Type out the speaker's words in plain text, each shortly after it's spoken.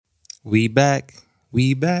We back.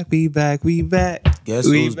 Guess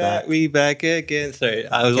who's back? We back again. Sorry,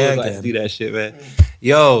 I was always about to do that shit, man.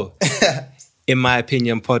 Yo, in my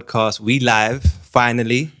opinion, podcast. We live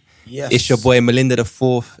finally. Yes. It's your boy Melinda the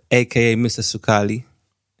Fourth, aka Mr. Sukali,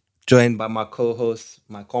 joined by my co-hosts,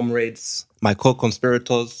 my comrades, my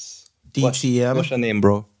co-conspirators. DTM. What's your name,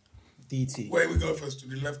 bro? DT. Where we go first? To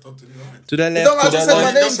the left or to the right? To the left. No, I to just the said my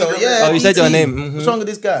right. name though. Yeah. Oh, you said your DT. name. Mhm. What's wrong with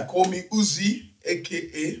this guy? Call me Uzi,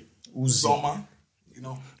 aka Uzoma. You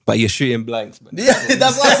know. But you're shooting blanks, man. Yeah,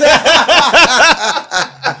 that's what I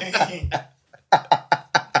said.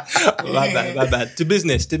 My bad. To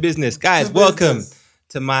business. Guys, welcome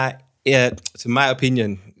to my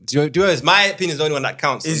opinion. Do you know, it's my opinion is the only one that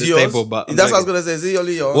counts on Is this yours? table, but That's what I was gonna say. Is it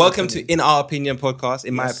only yours? welcome to In Our Opinion podcast,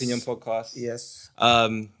 In My Yes. Opinion podcast. Yes.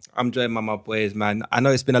 I'm joined by my boys, man. I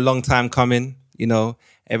know it's been a long time coming, you know.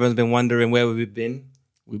 Everyone's been wondering where we've been.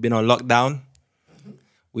 We've been on lockdown.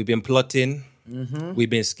 We've been plotting. We've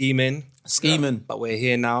been scheming. But But we're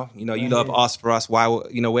here now. You know, you lot have asked for us why,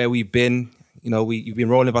 you know, where we've been. You know, you've been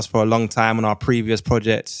rolling with us for a long time on our previous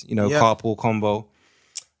projects, you know, Yeah. Carpool Combo.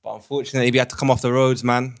 But unfortunately, we had to come off the roads,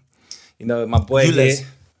 man. You know, my boy Useless. here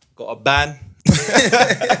got a ban.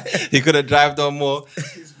 He couldn't drive no more.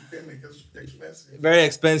 It's becoming expensive. Very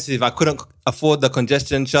expensive. I couldn't afford the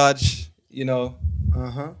congestion charge, you know.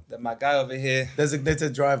 Then my guy over here,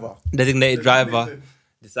 Designated driver. designated driver,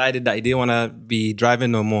 decided that he didn't want to be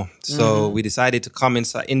driving no more. So we decided to come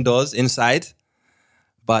inside.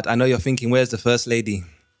 But I know you're thinking, where's the first lady?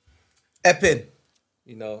 Eppin.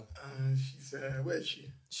 You know, She's where is she?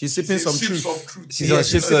 She's sipping some Sips truth. of truth. she's Yeah, on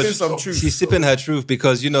she's sipping sipping some truth. She's sipping her truth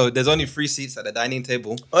because, you know, there's only 3 seats at the dining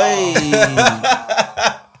table. Hey.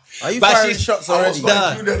 Are you But firing she's- shots I was already? Nah.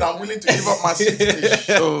 not included. I'm willing to give up my seat.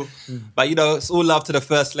 So But, you know, it's all love to the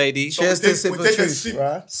first lady. Cheers we to take- sip we of take a truth, sip.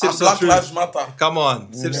 right? Sips and of Black truth. Lives Matter. Come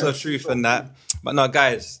on, sips of truth and that. But no,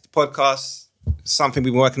 guys, the podcast, something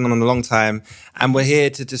we've been working on a long time. And we're here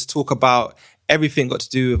to just talk about everything got to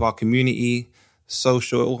do with our community,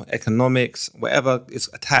 social, economics, whatever is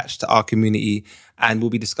attached to our community. And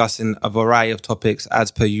we'll be discussing a variety of topics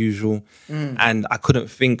as per usual. And I couldn't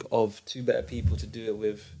think of 2 better people to do it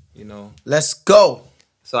with, you know. Let's go.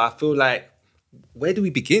 So I feel like, where do we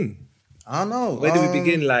begin? I don't know. Where do we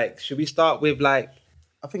begin? Like, should we start with like,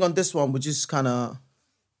 I think on this one, we just kind of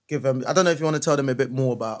give them. I don't know if you want to tell them a bit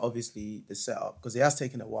more about obviously the setup because it has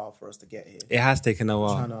taken a while for us to get here. it has taken a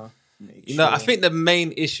while. Trying to make You know, I sure- think the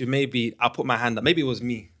main issue, maybe I'll put my hand up. Maybe it was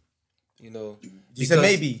me. You know, You said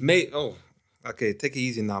maybe? Okay, take it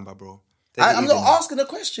easy now, my bro. I'm not asking a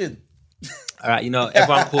question. All right, you know,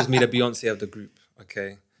 everyone calls me the Beyonce of the group.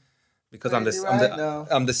 Okay, because I'm Crazy the right now.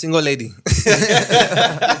 I'm the single lady.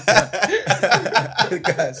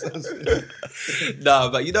 Guys, No,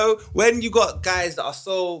 but you know, when you got guys that are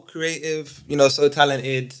so creative, you know, so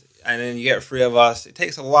talented, and then you get 3 of us, it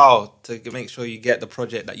takes a while to make sure you get the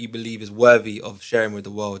project that you believe is worthy of sharing with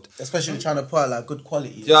the world. especially trying to put like good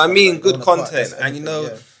quality. Do you know what I mean? Good content. And And you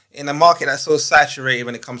know, in a market that's so saturated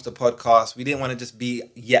when it comes to podcasts, we didn't want to just be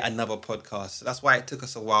yet another podcast. So that's why it took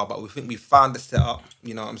us a while. But we think we found the setup,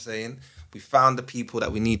 you know what I'm saying? We found the people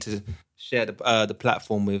that we need to share the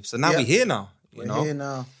platform with. So now Yeah. we're here now, you we're know? here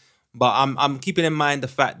now. But I'm keeping in mind the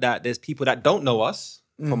fact that there's people that don't know us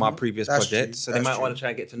from our previous That's projects. true. So they That's might true. want to try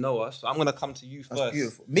and get to know us. So I'm going to come to you That's first.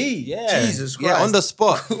 beautiful. Me, Yeah. Jesus Christ, Yeah, on the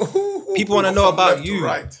spot. People want to know From about left to you.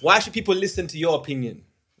 right. Why should people listen to your opinion?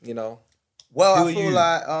 You know? Well, Who I are feel you?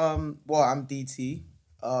 like I'm DT.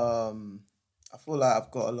 I feel like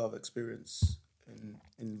I've got a lot of experience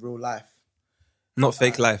in real life. Not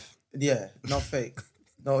fake life. Yeah, not fake.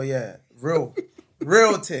 No, yeah, real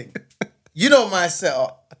thing. You know my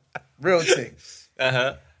setup, real thing.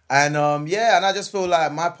 Uh-huh. And and I just feel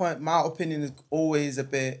like my opinion is always a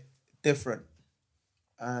bit different,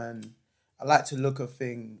 and I like to look at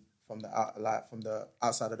things from the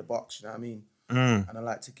outside of the box. You know what I mean? And I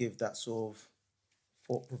like to give that sort of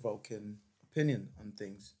thought-provoking opinion on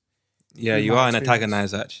things. Yeah, Through you my are an experience.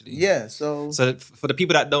 antagonizer, actually. Yeah, so So for the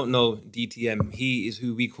people that don't know DTM, he is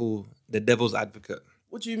who we call the devil's advocate.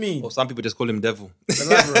 what do you mean? Or some people just call him devil.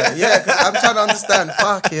 Elaborate. Yeah, because I'm trying to understand.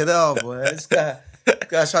 Fuck it up, boy. This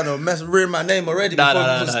guy's trying to ruin my name already before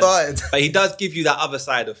we even started. But he does give you that other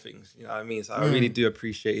side of things. You know what I mean? So I really do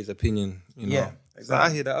appreciate his opinion. You know? Yeah, So exactly.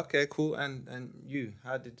 I hear that. Okay, cool. And you,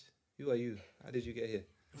 who are you? How did you get here?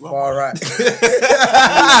 Far right.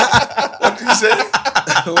 What did you say?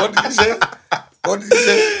 What did you say? What did you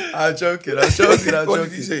say? I'm joking. What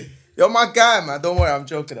did he say? You're my guy, man. Don't worry, I'm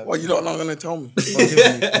joking. Well, you're not going to tell me.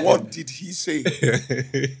 Forgive me. What did he say?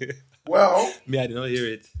 Well, Me, I did not hear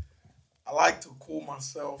it. I like to call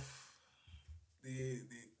myself the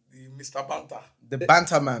Mr. Banter. The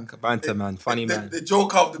banter man. Banter man, funny man, The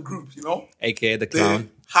joker of the group, you know? aka the The clown.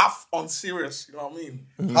 half on serious, you know what I mean?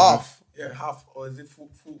 Half. Yeah, half. Or is it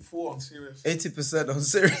full on serious? 80% on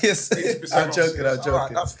serious. 80% I'm on joking, serious. I'm joking.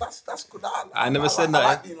 Alright, that's good. I never said I that.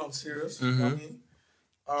 like being on serious, you know what I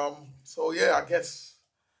mean? So yeah, I guess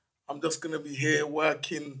I'm just gonna be here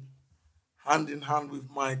working hand in hand with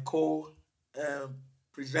my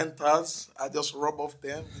presenters. I just rub off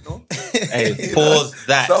them, you know. Hey, pause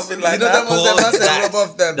that. Something like You know that. that was the Pause man said that. rub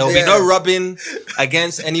off them. There'll Yeah. be no rubbing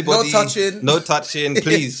against anybody. No touching. No touching.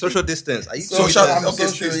 Please, social distance. Are you Social- two meters? I'm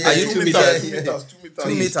social, yeah. Are you 2 meters? 2 meters. 2 meters. 2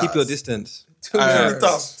 meters. Keep your distance. 2 Alright.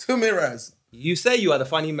 mirrors. 2 mirrors. You say you are the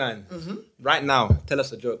funny man. Right now, tell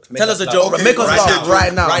us a joke. Make Tell us us a laugh. joke. Okay, Make us right laugh now.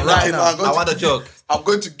 right now. Right now. Right Okay, now. now I'm going I to want a give you- joke. I'm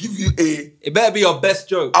going to give you a. It better be your best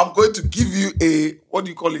joke. I'm going to give you a. What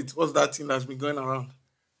do you call it? What's that thing that's been going around?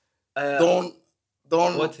 Don't.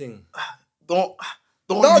 What thing? Don't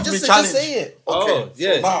No, give just me say, challenge. just say it. Okay. Oh,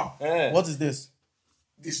 yeah. So now, Yeah. What is this?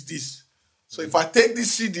 this. So if I take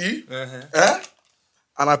this CD, Uh-huh.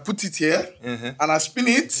 and I put it here, Uh-huh. and I spin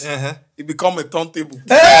it, Uh-huh. it become a turntable.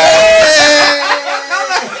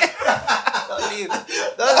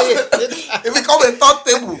 It become a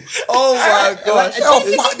turntable. Oh my gosh.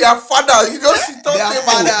 Their father, you just see Their turntable.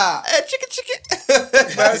 father. Chicken.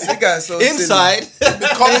 Man, this guy is so Inside. It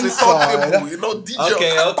becomes a Inside. turntable. You know,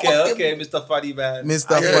 DJ. Okay, Mr. Funny Man. silly.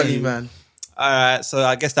 Mr. Yeah. Funny Man. All right, so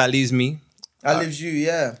I guess that leaves me. That leaves you,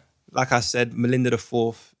 yeah. Like I said, Melinda the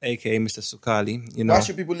Fourth, aka Mr. Sukali. You know, Why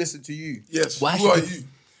should people listen to you? Yes. Why Who are should- you?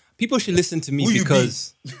 people should listen to me Who you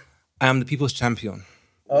because I am the people's champion.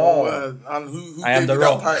 Oh. And who I am gave the you that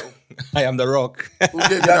Rock. title? I am the Rock. Who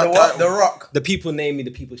gave you Yeah, that the what? title? The Rock. The people name me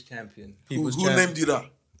the people's champion. Who named you that?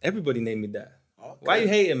 Everybody named me that. Why you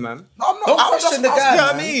hating, man? No, I'm not. Don't I was question just the guy. asking. You know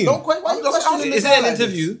what I man. mean? Don't why I'm you just questioning asking. the Is guy it an like this?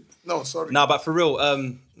 interview? No, sorry. No, but for real,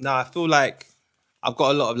 I feel like I've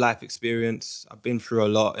got a lot of life experience. I've been through a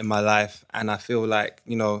lot in my life, and I feel like,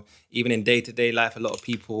 you know, even in day-to-day life, a lot of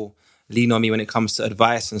people lean on me when it comes to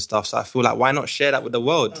advice and stuff. So I feel like, why not share that with the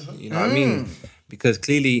world? You know what I mean? Because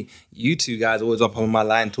clearly, you two guys always up on my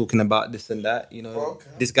line talking about this and that. You know, Okay.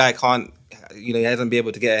 this guy can't, you know, he hasn't been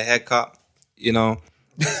able to get a haircut. You know,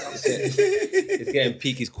 it's getting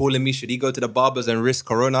peak. He's calling me. Should he go to the barbers and risk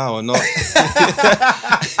corona or not?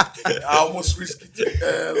 I almost risked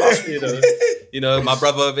it last week. You know, my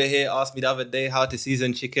brother over here asked me the other day how to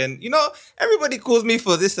season chicken. You know, everybody calls me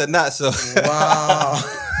for this and that. So Wow.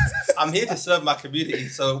 I'm here to serve my community.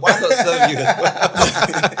 So why not serve you as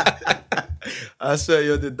well? I swear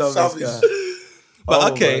you're the dumbest Savage. guy. But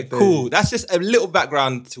Oh, okay, my days. cool. That's just a little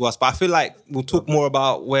background to us. But I feel like we'll talk more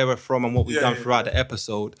about where we're from and what we've done throughout the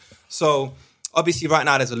episode. So obviously right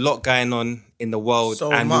now there's a lot going on in the world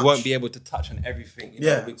So and much. we won't be able to touch on everything. You know,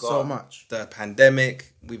 Yeah, we've got so much. the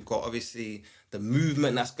pandemic. We've got obviously the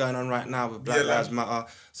movement that's going on right now with Black Yeah, Lives Matter.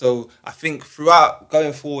 So I think throughout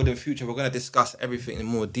going forward in future, we're going to discuss everything in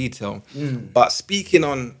more detail. But speaking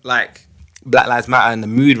on like Black Lives Matter and the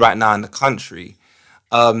mood right now in the country,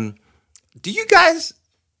 do you guys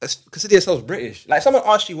consider yourselves British? Like someone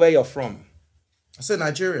asked you where you're from. I said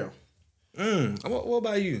Nigeria. What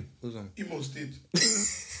about you? Uzon? Imo State.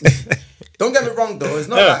 Don't get me wrong though. It's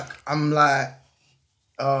not like I'm like,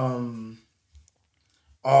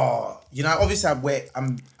 you know, obviously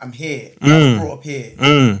I'm here. I was brought up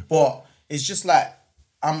here, but it's just like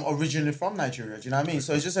I'm originally from Nigeria. Do you know what I mean?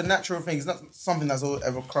 So it's just a natural thing. It's not something that's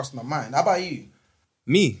ever crossed my mind. How about you?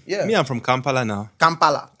 Me? Yeah. Me, I'm from Kampala now.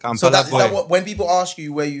 Kampala. Kampala So is that boy. what when people ask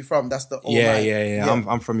you where you from? That's the Yeah.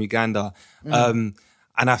 I'm from Uganda, and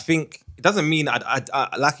I think it doesn't mean I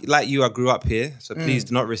like you. I grew up here, so please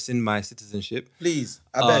do not rescind my citizenship. Please,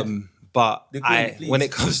 I beg. But The Queen, please. when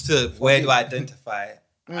it comes to where do I identify,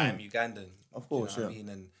 I am Ugandan. Of course, you know what I mean,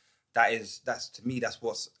 and that's to me that's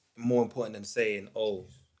what's more important than saying, oh,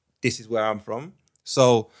 this is where I'm from.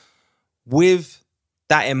 So, with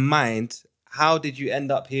that in mind, how did you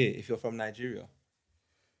end up here if you're from Nigeria?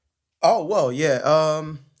 Oh well, yeah.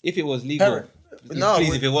 If it was legal, Parent. No,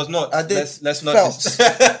 please. If it was not, I did let's not. Phelps.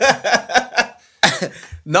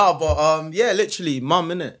 No, but yeah, literally, mum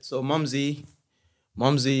innit. So mumsy.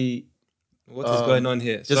 What is going on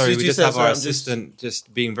here? just Sorry, you we two just said, have sorry, our I'm just- assistant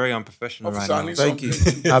just being very unprofessional Officer, I right now. need Thank you.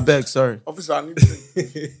 something. I beg, sorry. Officer, I need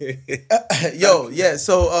to. Yo, yeah.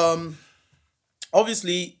 So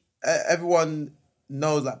obviously everyone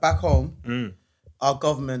knows like back home, our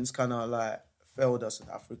government's kind of like failed us in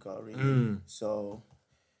Africa, really. So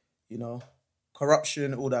you know,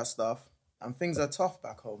 corruption, all that stuff, and things are tough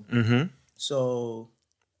back home. So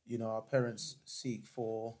you know, our parents seek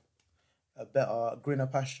for a better, greener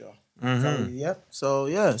pasture. So, yeah. So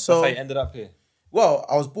yeah. That's So how you ended up here. Well,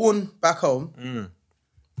 I was born back home. Mm.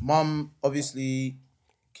 Mum obviously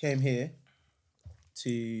came here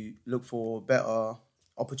to look for better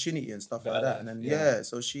opportunity and stuff like Better that. life, And then, yeah.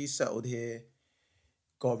 so she settled here,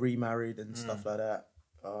 got remarried and stuff like that.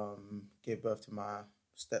 Gave birth to my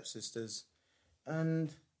stepsisters.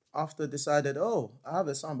 And after decided, I have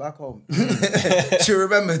a son back home. She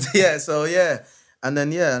remembered, so And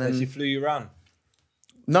then, and then She flew you around.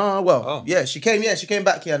 no, well, Oh. she came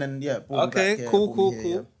back here and then, brought me Okay, back here, cool. brought me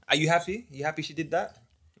here, yeah. Are you happy? You happy she did that?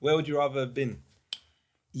 Where would you rather have been?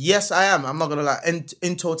 Yes, I am. I'm not gonna lie.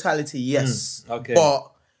 In totality, yes. okay.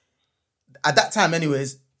 But at that time,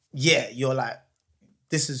 anyways, you're like,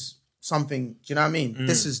 this is something. Do you know what I mean?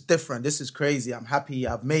 This is different. This is crazy. I'm happy.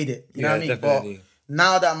 I've made it. You know what I mean? Definitely. But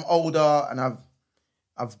now that I'm older and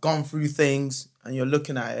I've gone through things, and you're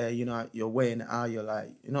looking at it, you're weighing it out. You're like,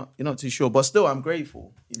 you're not too sure. But still, I'm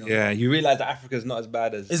grateful. Yeah, you realise that Africa's not as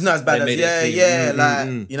bad as It's not as bad they as made it seem.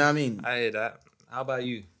 like you know what I mean. I hear that. How about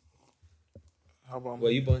you? How about Were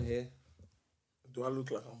you born here? Do I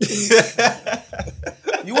look like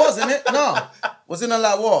I'm You wasn't it? No, wasn't it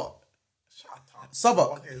like what?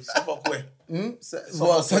 Southwark. Okay, Southwark where?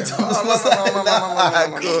 Well, sometimes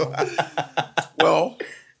No. Well,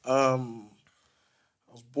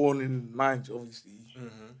 I was born in Niger, obviously.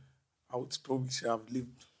 I would probably say I've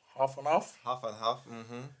lived half and half. Half and half.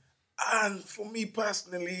 And for me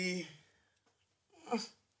personally,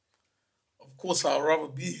 of course, I'd rather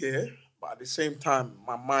be here, but at the same time,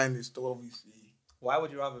 my mind is still obviously Why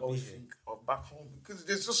would you rather be always here? think of back home because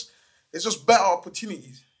there's just better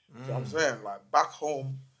opportunities. You know what I'm saying? Like back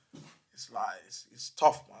home, it's like it's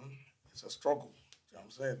tough, man. It's a struggle. You know what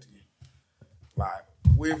I'm saying to you? Like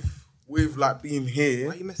with like being Why are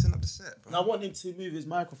here, you messing up the set, bro? I want him to move his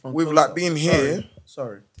microphone. with closer. like being here.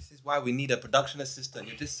 Sorry. This is why we need a production assistant.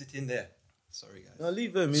 You're just sitting there. Sorry, guys. No,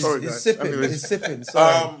 leave him. He's, Sorry, he's guys. sipping. Anyways. He's sipping.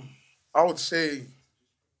 Sorry. I would say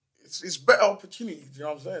it's better opportunities. You know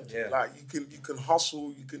what I'm saying? Yeah. Like you can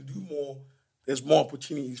hustle, you can do more. There's more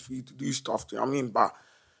opportunities for you to do stuff. Do you know what I mean? But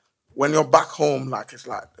when you're back home, like it's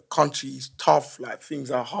like the country is tough. Like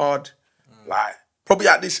things are hard. Like probably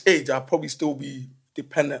at this age, I'll probably still be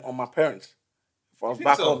dependent on my parents. If I was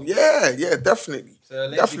back so? home, yeah, definitely. So a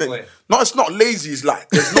lazy definitely. boy. No, it's not lazy. It's like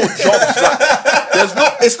there's no jobs. Like there's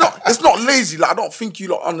no. It's not lazy. Like I don't think you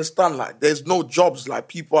lot understand. Like there's no jobs. Like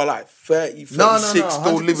people are like 30, 36 No,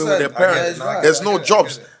 still living with their 100%. parents. Yeah, right. There's I no get it,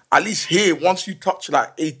 jobs. I get it. At least here, once you touch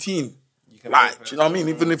like 18, can like pay do for you know what I mean?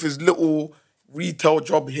 Even if it's little retail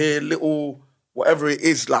job here, little whatever it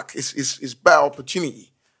is, like it's better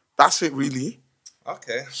opportunity. That's it, really.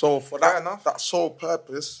 Okay. So for Fair that enough. that sole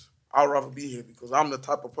purpose, I'd rather be here because I'm the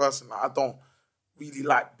type of person that I don't really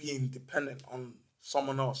like being dependent on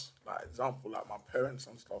someone else. Like example, like my parents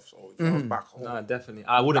and stuff. So if I was back home, No, definitely.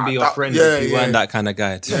 I wouldn't be your that- friend yeah, if you yeah. weren't that kind of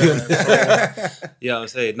guy. To be honest. Yeah, I'm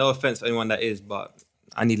saying no offense to anyone that is, but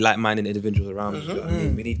I need like-minded individuals around me. You know what I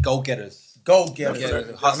mean? We need go-getters. Go get Yeah,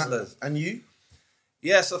 it. hustlers. And you?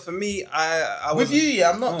 Yeah, so for me, I With was you,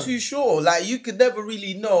 I'm not too sure. Like you could never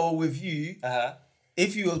really know with you Uh-huh.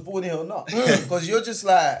 if you was born here or not, because you're just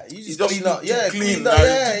like you just, just clean up. need to Yeah, clean, clean up. like,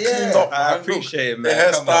 Yeah, you clean yeah. up. I Man, appreciate it, look,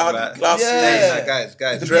 man. the Come on, hairstyle, man. the glasses. Yeah. Hey,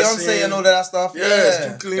 guys. The dressing. Beyonce and all that stuff. Yeah, it's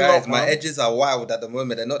Yeah. too clean Guys, up, my man. edges are wild at the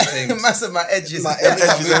moment. They're not tamed. Massive my edges. My edges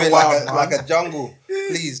are edges are moving wild, like a jungle.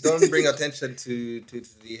 Please don't bring attention to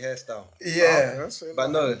the hairstyle. Yeah. That's it, But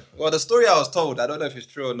man. no, well, the story I was told, I don't know if it's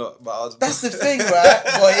true or not, but I was. That's the thing, right?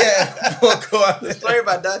 But yeah. But go on. The story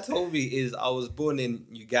my dad told me is I was born in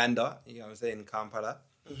Uganda. You know what I'm saying, Kampala.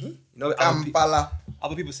 You know, Kampala.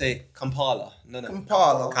 other people say Kampala. No.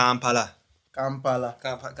 Kampala. Kampala.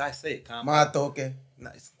 Kampala. Guys, say it. Kampala. Matoke. No,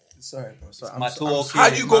 it's- Sorry, bro. Sorry. Matoke.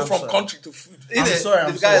 How do you go I'm from sorry. country to food? I'm Innit? sorry,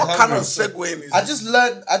 I'm This sorry. guy is What kind hungry. of segue is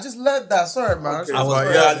I just learned that. Sorry, man. Okay, I was but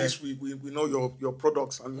very yeah, at early. least we know your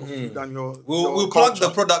products and your food and your We'll your plug the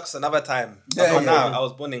culture. products another time. Yeah, But for yeah, now, yeah. I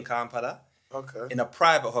was born in Kampala Okay. in a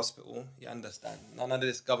private hospital. You understand? None of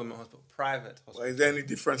this government hospital. Private hospital. Well, is there any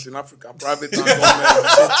difference in Africa? Private and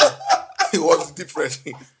government. What's different?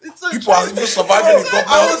 People are even surviving in government.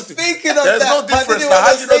 I was hospital. thinking of There's that. no but I difference. didn't Like, how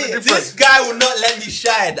want do you to know say the it. difference? This guy will not let me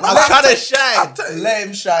shine. I'm I'm trying to I'm shine. telling you. Let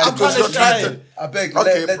him shine. I'm trying to Because you're trying shine. I beg.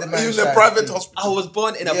 Okay, let the man in shine. the private hospital. I was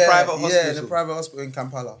born in a Yeah, private hospital. Yeah, in a private hospital in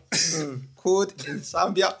Kampala. Called in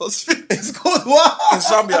Zambia Hospital. It's called what? In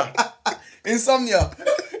Zambia. Insomnia.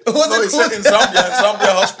 What's No, he it said called? in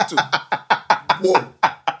Zambia hospital. Whoa.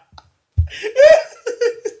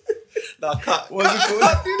 No, cut. What's it called?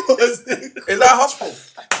 What's it called? Is that hospital?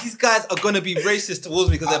 These guys are gonna be racist towards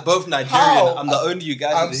me because they're both Nigerian. How? I'm the only you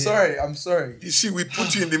guys. I'm sorry. You see, we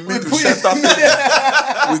put you in the middle. put Set you-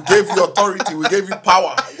 up. We gave you authority. We gave you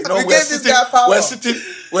power. You know, We gave this guy power. We're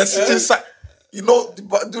sitting side. You know,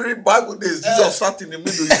 during Bible days, Jesus sat in the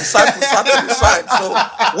middle. His disciples sat on the side. So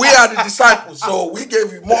we are the disciples. So we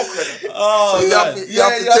gave you more credit. Oh, so you have to take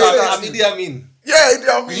that. I mean. Yeah,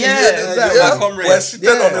 exactly. We're sitting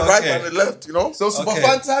on the right and the left, you know. So but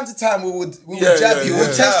from time to time we would jab you,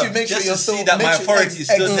 we'll test you, make just sure you're see that my authority is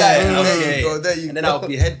still there. Okay. There you and then go. I'll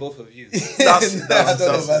behead both of you. That's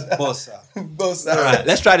Bossa. Bossa. All right,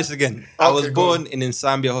 let's try this again. I was Okay, born in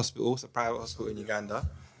Nsambia Hospital, it's a private hospital in Uganda.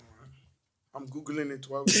 I'm Googling it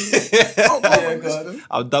while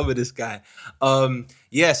I'm done with this guy. So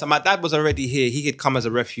my dad was already here. He had come as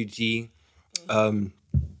a refugee.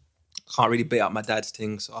 Can't really bait out my dad's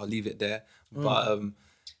thing, so I'll leave it there. But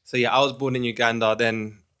I was born in Uganda.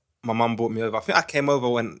 Then my mum brought me over. I think I came over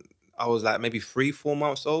when I was like maybe 3-4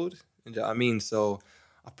 months old. You know what I mean? So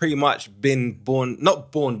I've pretty much been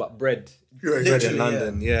not born, but bred in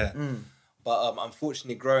London. Yeah. But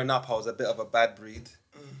unfortunately, growing up, I was a bit of a bad breed.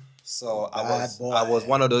 So I was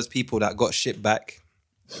one of those people that got shipped back.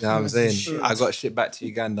 You know what I'm saying? I got shipped back to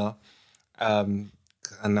Uganda. And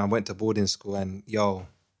I went to boarding school and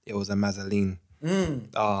it was a Mazzoline.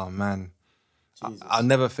 Oh man. I'll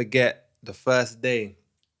never forget the first day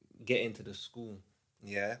getting to the school.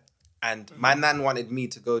 Yeah. And my nan wanted me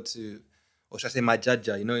to go to, or should I say my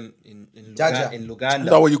Jaja, you know, in Luganda. Is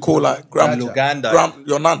that what you call like Luganda.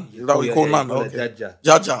 Your nan? Is that what you call nan? Okay. Jaja.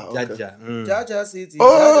 Jaja. Okay. Jaja. Jaja City.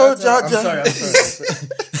 Oh, Jaja.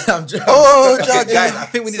 Jaja. I'm joking. Oh, Jaja. Guys, I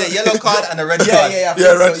think we need a yellow card and a red card. Yeah,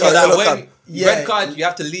 red card, yellow card. Red card, you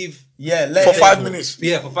have to leave. For 5 minutes.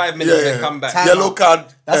 Yeah, for 5 minutes and come back. Yellow card.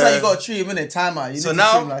 That's how you got to treat him in a timer. You need to treat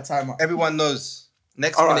him like timer. Everyone knows.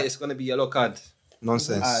 Next minute it's going to be yellow card.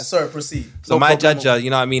 Nonsense. Sorry, proceed. So my Jaja,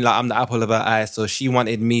 you know what I mean? Like I'm the apple of her eye. So she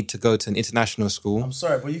wanted me to go to an international school. I'm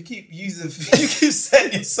sorry, but you keep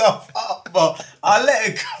setting yourself up, but I'll let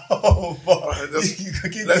it go.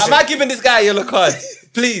 Am I giving this guy a yellow card?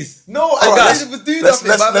 Please. No, I can't even do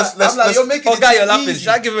nothing. I'm like, you're making it too you're laughing. easy. Should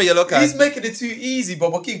I give him a yellow card? He's making it too easy,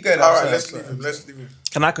 but we'll keep going. All right, let's leave him.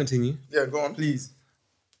 Can I continue? Yeah, go on. Please.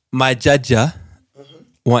 My Jaja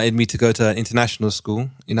wanted me to go to an international school,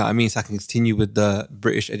 you know what I mean, so I can continue with the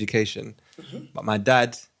British education. But my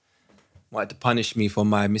dad wanted to punish me for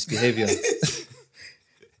my misbehavior.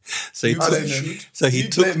 So he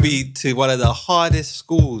took me to one of the hardest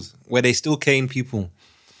schools where they still cane people.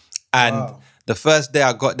 And the first day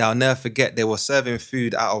I got there, I'll never forget, they were serving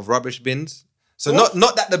food out of rubbish bins. So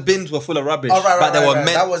not that the bins were full of rubbish, but they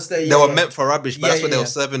were meant for rubbish, but that's what they were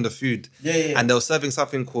serving the food. And they were serving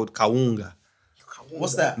something called kawunga.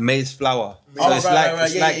 What's that? Maize flour. So it's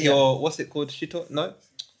like your, what's it called? Shito? No?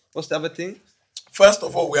 What's the other thing? First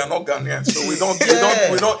of all, we are not Ghanaians, so we don't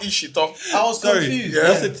eat shito. I was confused.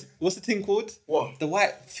 Yeah. What's the thing called? What? The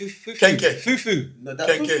white fufu. Kenke. Fufu. No, that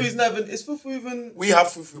fufu is never. Is fufu even? We have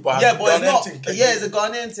fufu, but it's not. It's a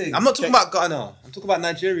Ghanaian thing. I'm not talking about Ghana. I'm talking about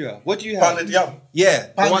Nigeria. What do you have? Pounded yam.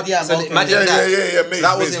 Yeah. Pounded yam. So imagine that. Yeah. Maize,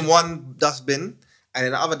 that was in one dustbin, and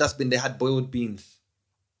in the other dustbin they had boiled beans.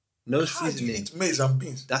 No seasoning. How do you eat maize and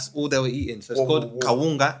beans? That's all they were eating. So it's called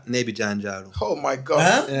Kawunga Nebi Janjalo. Oh my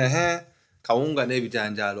God. Kawunga Nebi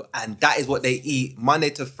Janjalo. And that is what they eat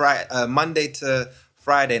Monday to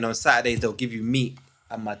Friday, and on Saturdays they'll give you meat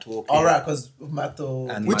and matoke. All right, because mato.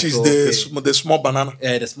 Which is the small banana.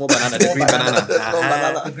 Yeah, the small banana, the green banana.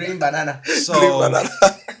 The green banana. So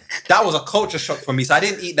that was a culture shock for me. So I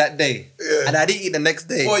didn't eat that day. Yeah. And I didn't eat the next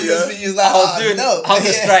day. Well, you like, I was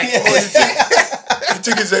a strike. You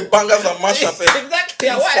think it's a bangers and mash up. Exactly.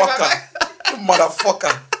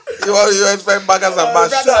 Motherfucker. You expect bangers and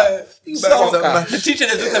mash up. The teacher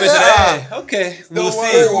just looked at me and said, hey, okay, we'll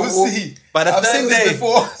see. But the third day,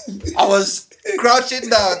 before. I was crouching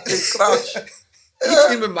down.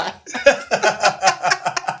 Eating with my...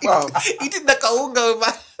 Eating the kawunga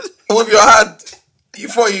with your hand.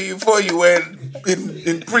 Before you were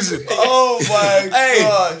in prison. Oh my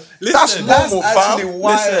God. Listen, that's normal, actually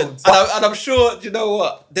wild. Listen, and I'm sure, you know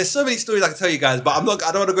what? There's so many stories I can tell you guys, but I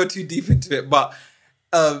don't want to go too deep into it. But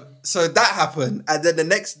so that happened, and then the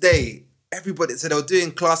next day, everybody, so they were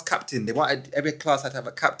doing class captain. They wanted, every class had to have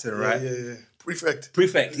a captain, right? Yeah. Prefect.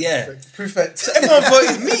 Prefect. So everyone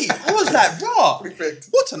voted me. I was like, raw. Prefect.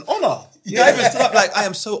 What an honor. You know, I even stood up like, I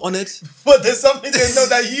am so honored. But there's something they know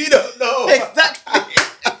that you don't know. Exactly.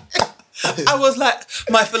 I was like,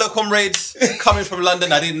 my fellow comrades coming from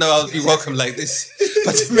London, I didn't know I would be welcomed like this.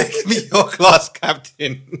 But to make me your class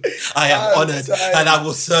captain, I am honored and I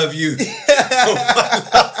will serve you.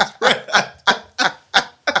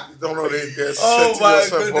 Don't know this. Oh my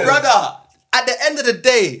goodness. Brother, at the end of the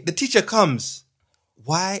day, the teacher comes.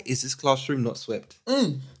 Why is this classroom not swept?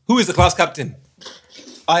 Who is the class captain?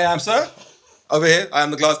 I am, sir. Over here, I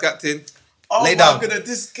am the glass captain. Oh Lay my down. goodness,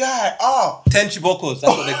 this guy. Oh. 10 chibokos.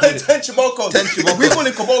 That's what they call it. 10 chibokos. 10 chibokos. We call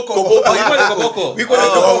it koboko. Oh, you call it koboko? We call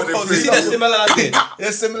Oh, it koboko. You see the similarity?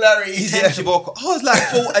 There's similarities. 10 chiboko. I was like,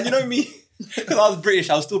 full, and you know me, because I was British.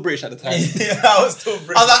 I was still British at the time. Yeah, I was still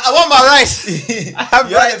British. I was like, I want my rice. I have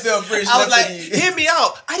You had a rice. bit of British I was left like, in you. hear me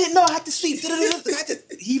out. I didn't know I had to sleep.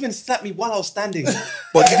 He even slapped me while I was standing.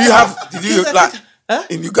 But did you like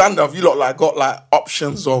in Uganda? Have you lot like got like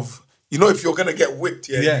options of? You know, if you're gonna get whipped,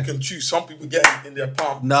 you can choose. Some people get it in their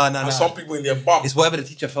palm, No. some people in their bum. It's whatever the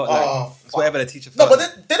teacher felt like. It's whatever the teacher No, felt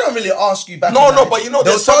but they don't really ask you back. No, but you know,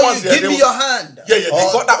 they'll there's tell someone you, there, give me your hand. Yeah, they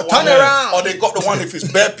got that one. Turn around. Or they got the one if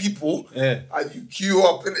it's bare people, Yeah. and you queue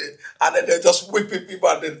up in it, and then they're just whipping people,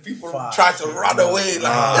 and then people try to run away.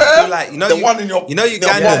 Like, I feel like, you know, the one in your,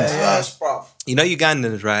 Ugandans. Yes, bruv. You know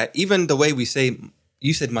Ugandans, right? Even the way we say,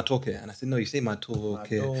 you said matoke, and I said, no, you say matoke.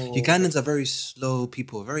 Ugandans are very slow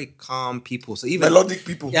people, very calm people. So even Melodic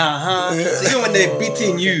people. So even when they're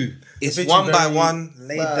beating you, it's beat one you by very one,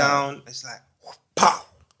 laid down. It's like, Pow.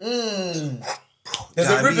 There's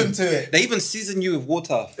a rhythm to it. They even season you with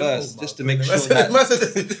water first, just to make sure Just that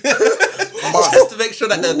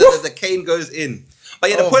the cane goes in. But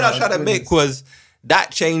yeah, the point I was trying to make was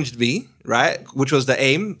that changed me, right? Which was the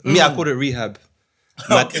aim. Me, I called it rehab.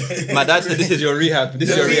 My dad said, "This is your rehab. This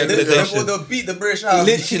is your rehabilitation." They'll beat the British out.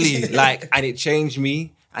 Literally, like, and it changed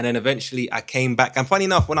me. And then eventually, I came back. And funny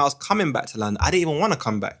enough, when I was coming back to London, I didn't even want to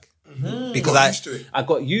come back because I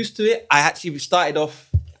got used to it. I actually started off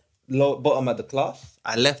bottom of the class.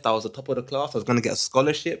 I left. I was the top of the class. I was going to get a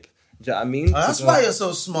scholarship. Do you know what I mean? That's why you're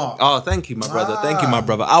so smart. Oh, thank you, my brother. Thank you, my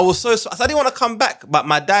brother. I was so I didn't want to come back, but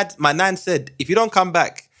my nan said, if you don't come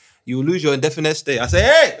back, you will lose your indefinite stay. I say,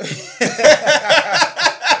 hey.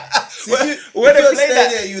 If you stayed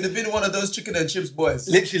there, you would have been one of those chicken and chips boys.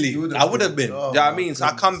 Literally, I would have been. Oh, you know what I mean? So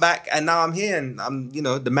I come back and now I'm here and I'm,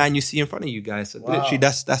 the man you see in front of you guys. So literally,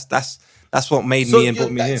 that's what made me and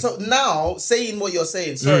brought me here. So now, saying what you're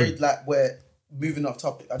saying, sorry, like we're moving off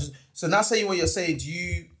topic. So now saying what you're saying, do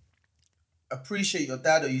you appreciate your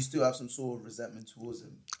dad or you still have some sort of resentment towards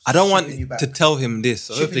him? I don't want to tell him this.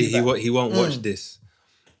 So hopefully you he won't watch this.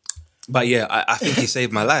 But yeah, I think he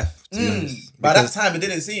saved my life, to be honest. By that time, it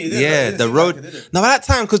didn't see you. The road. No, by that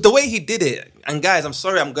time, because the way he did it, and guys, I'm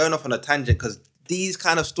sorry, I'm going off on a tangent because these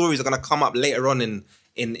kind of stories are going to come up later on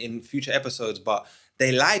in future episodes, but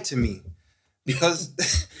they lied to me because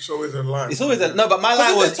It's always a lie. no, but my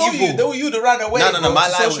lie was evil. They were you that ran away. No, my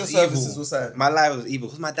lie social was services evil. was saying. My lie was evil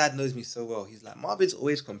because my dad knows me so well. He's like, Marvin's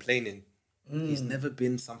always complaining. He's never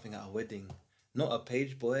been something at a wedding. Not a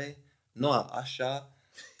page boy, not an usher,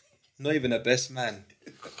 not even a best man.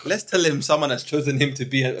 Let's tell him someone has chosen him to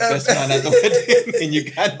be a best man at the wedding in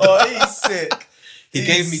Uganda. Oh, he's sick. He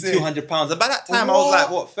gave me £200. And by that time, I was like,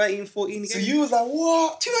 what, 13, 14? So you was like,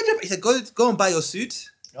 what? 200. He said, go and buy your suit.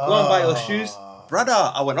 Go and buy your shoes. Brother,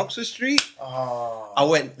 I went Oxford Street. I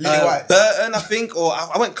went Burton, I think, or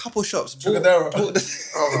I went couple shops. Trocadero.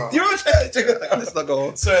 Do you remember Trocadero? Let's not go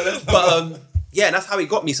on. Sorry, let's not But yeah, and that's how he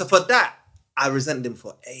got me. So for that, I resented him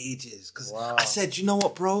for ages because I said, you know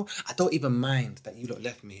what, bro? I don't even mind that you lot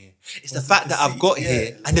left me here. It's the fact that I've got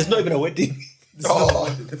here and there's not even a wedding.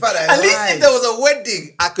 The fact that At least if there was a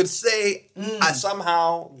wedding, I could say I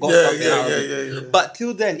somehow got something out of it. But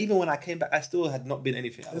till then, even when I came back, I still had not been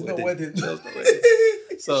anything at a wedding. There was no wedding.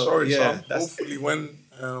 So, Sorry, yeah, son. Hopefully, when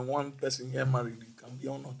one person get married, you can be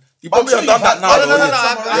honored. You probably have done that now.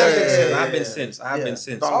 I have been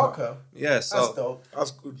since. Okay. Yeah, so That's dope.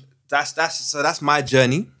 That's good. that's my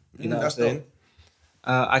journey. You know what I'm That's saying?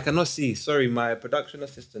 I cannot see. Sorry, my production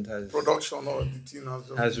assistant has removed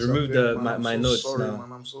my notes sorry, now.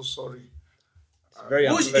 Man, I'm so sorry. Very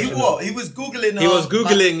unprofessional. He was Googling. He was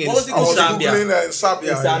Googling what was he I was Zambia. Googling in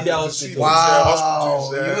Zambia. Zambia to hospital. see Wow.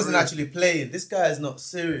 hospitals, He wasn't actually playing. This guy is not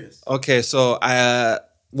serious. Okay, so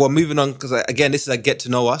moving on because again, this is a get to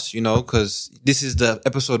know us, because this is the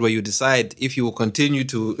episode where you decide if you will continue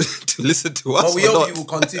to to listen to us. But we or hope not. you will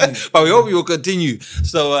continue. But we hope you will continue.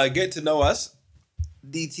 So get to know us.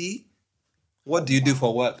 DT, what do you do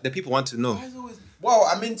for work? The people want to know. Well,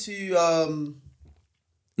 I'm into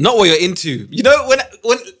Not what you're into. You know,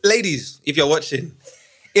 when ladies, if you're watching,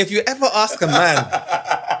 if you ever ask a man,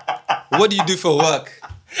 what do you do for work?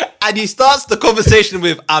 And he starts the conversation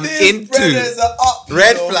with, I'm into.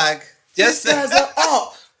 Red flag. Just This guy's an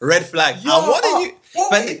up. red flag. You're And what are up. you? What,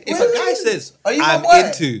 But wait, if wait, a guy wait. says, Are you my I'm boy?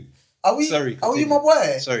 into. Are we? Sorry. Are you continue. my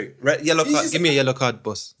boy? Sorry. Yellow You card. just- Give me a yellow card,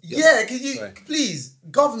 boss. Yeah. Can you Sorry. please,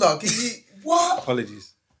 Governor? Can you what?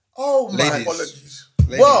 Apologies. Oh my. Ladies. Apologies.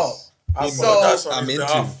 Well, I so apologize on I'm his into.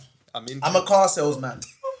 behalf. I'm into. I'm a car salesman.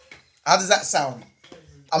 How does that sound?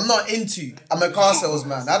 I'm not into. I'm a car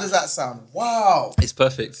salesman. How does that sound? Wow. It's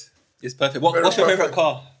perfect. It's perfect. What's your favorite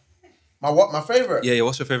car? My favorite? Yeah.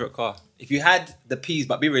 What's your favorite car? If you had the P's,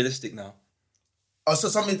 but be realistic now. Oh, so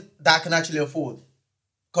something that I can actually afford.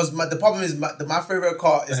 Because the problem is my favorite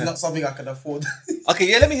car is not something I can afford. Okay,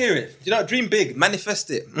 yeah, let me hear it. You know, dream big, manifest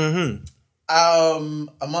it. Mm-hmm.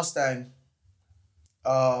 A Mustang.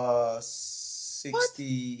 60. What?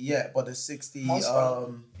 Yeah, but the 60.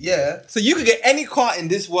 Mustang? Yeah. So you could get any car in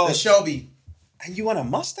this world. The Shelby. And you want a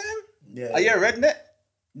Mustang? Yeah. Are you a redneck?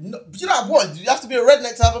 No, you know what? You have to be a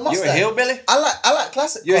redneck to have a Mustang. You're a hillbilly? I like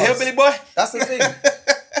classic You're cars. a hillbilly boy? That's the thing.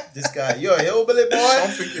 This guy, you're a hillbilly boy.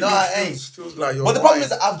 Something I ain't. Feels like you're But the problem is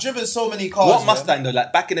that I've driven so many cars. What Mustang though?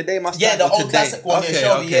 Like back in the day Mustang? Yeah, the or old today? classic one. Okay, Yeah,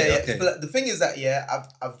 Shelby. okay. Yeah. But the thing is that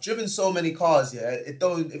I've driven so many cars. Yeah, it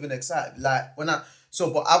don't even excite. Like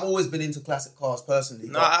but I've always been into classic cars personally.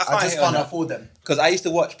 No, I just can't afford them. Because I used to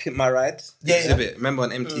watch Pimp My Ride exhibit. Yeah. Remember on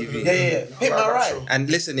MTV? Yeah. Pimp My Ride. And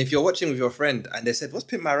listen, if you're watching with your friend and they said, "What's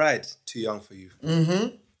Pimp My Ride?" Too young for you.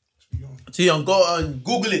 Mm-hmm. Too young. Go and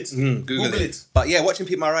Google it. Google it. But yeah, watching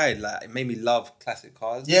Pimp My Ride, like, it made me love classic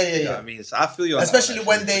cars. Yeah. You know what I mean? So I feel you on especially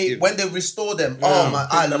that, when they restore them. Oh man,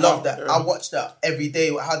 I love that. Yeah. I watch that every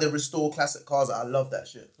day. How they restore classic cars. I love that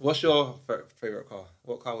shit. What's your favorite car?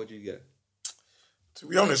 What car would you get? To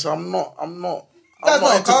be honest, I'm not That's into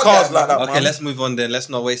not a car cars guy, like that, Okay, man. let's move on then. Let's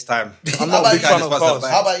not waste time. I'm not a big fan of cars.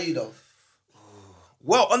 How about you though?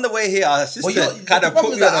 Well, on the way here, our sister Well, kind of the put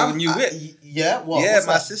problem me is on that a new whip. Yeah, what? Yeah, What's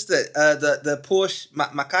my that? sister, the Porsche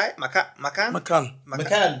Macan. Macan. Macan.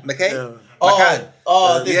 Macan.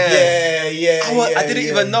 Oh, Yeah. yeah. I didn't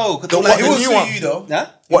even know. The what, It the won't new suit one? you though. Huh?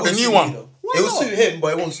 What, the It won't new suit one? you, though. Why It will not? suit him,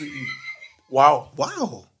 but it won't suit you. Wow.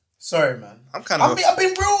 Wow. Sorry, man. I'm kind of. I've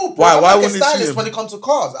been real. Bro. Why? I'm Why like a wouldn't it suit stylist him? when it comes to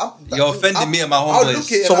cars. You're offending me and my I'll homeboys. look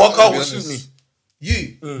at it So and what I'll car be would honest. suit me?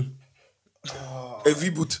 You. A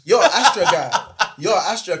V-boot. You're an Astra guy. You're an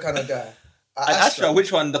Astra kind of guy. An Astra,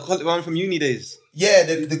 which one? The one from uni days. Yeah,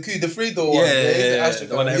 the 3-door one. Yeah, he's an yeah, Astra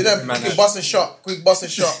the one guy. that You know, every man quickly has. bust a shot. Quick bust a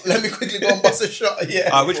shot. Let me quickly go and bust a shot.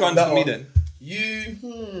 Yeah. Which one That for me then? You.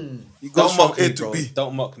 He goes Don't from mock A me, to bro. B.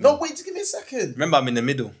 Don't mock me. No, wait. Just give me a second. Remember, I'm in the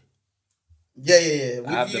middle. Yeah.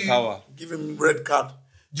 I have the power. Give him red card.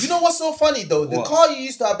 Do you know what's so funny though? The What? car you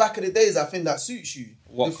used to have back in the days, I think that suits you.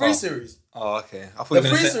 What the 3 car? Series. Oh, okay. I thought you were The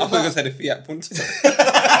going freezer to say the Fiat Punto.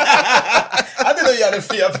 I didn't know you had a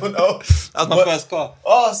Fiat Punto. That was my first car.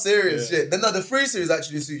 Oh, serious shit. No, the 3 Series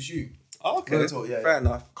actually suits you. Oh, okay. Real talk, yeah, Fair yeah.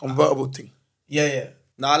 enough. Convertible thing. Yeah.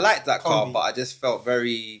 No, I liked that car, Combi. but I just felt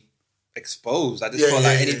very exposed. I just Yeah, felt yeah,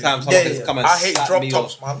 like yeah, anytime yeah. someone Yeah, can yeah. come and I hate slap drop me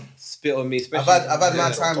tops, or man. spit on me, I've especially. had my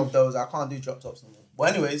Yeah. time with those. I can't do drop tops no more.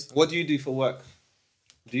 But anyways, What do you do for work?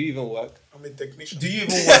 Do you even work? I'm a technician. do you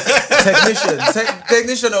even work? Technician.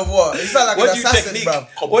 Technician of what? You sound like What an do you assassin, technique?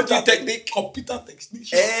 bruv. What do you technique? Computer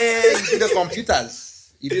technician. Hey, you do the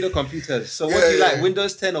computers. You do the computers. So what Yeah, do you like? yeah.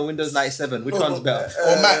 Windows 10 or Windows 97? Which one's better?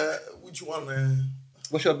 Or Mac. Which one, man?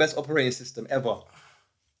 What's your best operating system ever?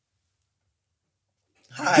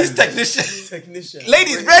 Hi. This technician. Technician.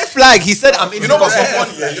 Ladies, red flag. He said I'm into You know what's so computers.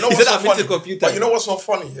 funny? Yeah? You know He what's said so I'm into funny? computers. But you know what's so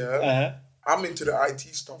funny? Yeah, Uh-huh. I'm into the IT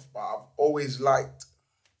stuff, but I've always liked.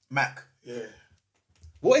 Mac. Yeah.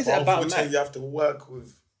 What is it But about unfortunately, Mac you have to work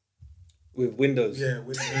with. with Windows? Yeah,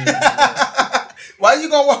 with. Why are you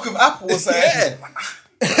gonna work with Apple or something?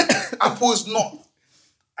 Yeah. Apple is not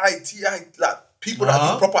IT. Like people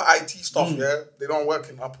that do proper IT stuff. Yeah, they don't work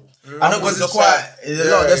in Apple. I know because it's quite a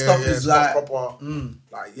lot of their stuff is it's like not proper.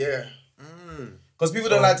 Like because people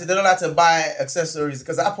don't like to buy accessories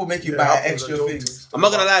because Apple make you buy Apple's a extra joke things. I'm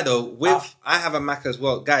not gonna lie though. I have a Mac as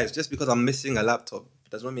well, guys. Just because I'm missing a laptop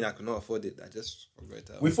does not mean I cannot afford it. I just forgot it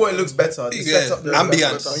out. We thought it looks better. The Yeah, setup looks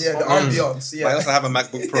ambience. better. Yeah, the ambience. But I Yeah. also have a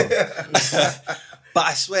MacBook Pro. But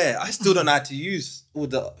I swear, I still don't know how to use all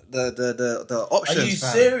the Are options. you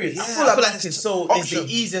fam. serious? Yeah, I feel like Mac it's is so options. it's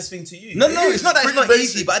the easiest thing to use. No, it's not that it's pretty not basic.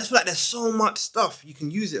 easy, but I just feel like there's so much stuff you can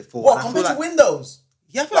use it for. What And I compared feel to like, Windows?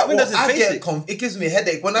 yeah, I feel like Windows is I basic. get it gives me a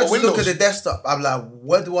headache when I But just look at Windows- the desktop. I'm like,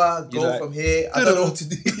 where do I go like, from here? I don't know what to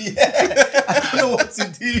do. Yeah, I don't know what to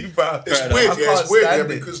do, bro. It's Fair weird. enough. I Yeah, can't it's weird. Yeah,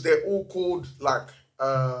 stand it. because they're all called like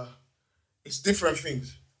it's different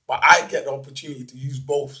things. But I get the opportunity to use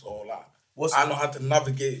both, so like I know how to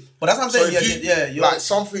navigate. But that's what I'm So saying. if Yeah, you- you're like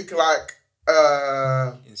something like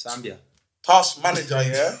In Zambia. Task Manager,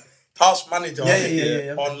 yeah. Task Manager,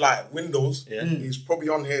 Yeah. on like Windows, Yeah. is probably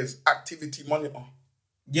on here as Activity Monitor.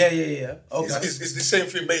 yeah. Okay, It's the same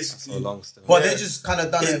thing basically. So long still. but yeah. they just kind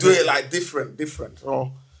of done They it. do it like different.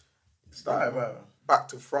 So it's like Right. back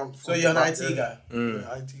to front. So you're an back, IT guy,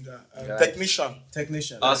 Yeah, IT guy, Yeah. technician.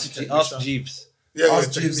 technician. Ask Jeeves.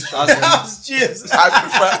 Ask technician. Jibs. Ask Jibs.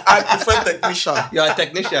 I prefer technician. You're a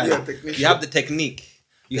technician. Yeah, technician. You have the technique.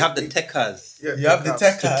 You have the techers. Yeah, You have the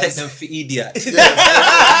techers. To take techers. them for idiots.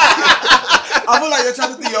 I feel like you're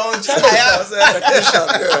trying to do your own channel. Technician,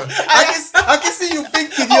 yeah. I can see you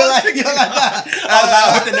thinking. You're like that. I was like,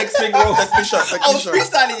 what the next thing wrong? Technician, I was technician.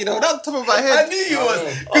 freestyling, you know, that was top of my I head. knew you was.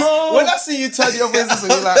 'Cause Oh. when I see you turn your business,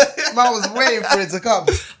 you're like, man, I was waiting for it to come.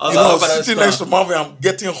 I was You know, like, oh, sitting next to Marvin, I'm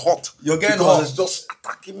getting hot. You're getting because hot. it's just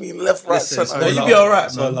attacking me left, right, Listen, center. No, so you love. be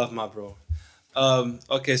alright, So man. love, my bro.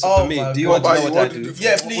 Okay, so Oh for me, my do you God. want to know But what I what do? you do?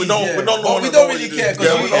 Yeah, please. We don't yeah. know. But we don't really care. 'cause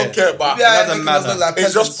Yeah, you- we don't care, but Yeah, It doesn't making us matter. look like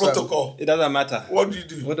it's just peasants, fam. protocol. It doesn't matter. What do you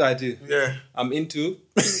do? What do I do? Yeah. I'm into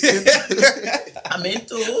I'm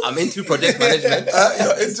into project management.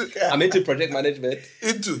 You're into. I'm into project management.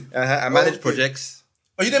 Into. I manage Okay. projects.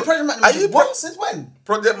 Are you doing project Are you management? What? Since when?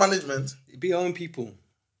 Project management. Be your own people.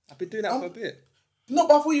 I've been doing that for a bit. No,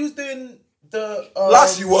 but I thought you was doing the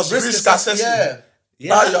Last you was risk assessing. Yeah.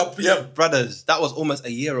 Now you're PM. Brothers, that was almost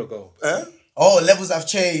a year ago. Eh? Oh, levels have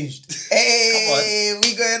changed. Hey,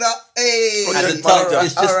 we going up. Hey, At the Project top, manager.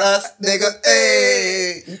 it's just us. nigga.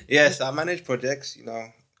 Hey. Yes, I manage projects. You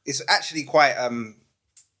know, it's actually quite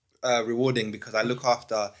rewarding because I look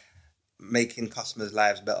after making customers'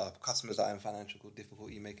 lives better. Customers that are in financial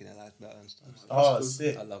difficulty, making their lives better and stuff. So Oh,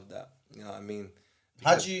 sick. I love that. You know what I mean?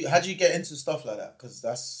 How do you get into stuff like that? Because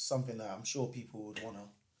that's something that I'm sure people would want to.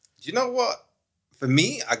 Do you know what? For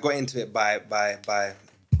me, I got into it by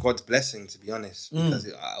God's blessing, to be honest, because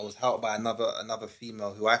I was helped by another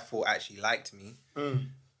female who I thought actually liked me.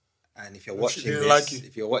 And if you're watching didn't this, like you.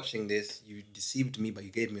 if you're watching this, you deceived me, but you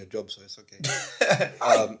gave me a job, so it's okay.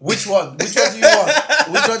 Which one? Which one do you want?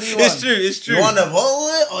 Which one do you want? It's true. You want the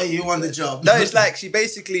wallet or you want the job? No, it's like she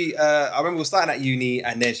basically. I remember we were starting at uni,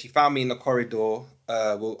 and then she found me in the corridor.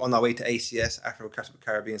 We're on our way to ACS, Afro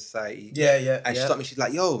Caribbean Society. Yeah. And she stopped me. She's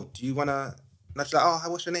like, "Yo, do you wanna?" And she's like, "Oh,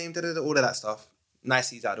 what's your name?" All of that stuff.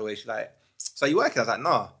 Niceties out of the way. She's like, "So you working?" I was like,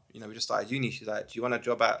 "Nah." You know, we just started uni. She's like, "Do you want a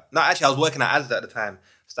job at?" No, actually, I was working at Asda at the time,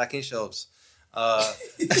 stacking shelves.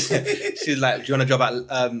 She's like, "Do you want a job at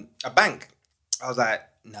a bank?" I was like,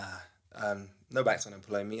 "Nah, no bank's gonna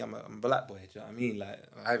employ me. I'm a black boy. Do you know what I mean? Like,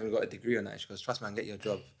 I haven't got a degree on that." She goes, "Trust me, I can get you a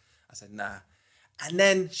job." I said, "Nah." And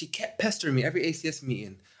then she kept pestering me every ACS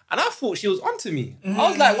meeting, and I thought she was onto me. I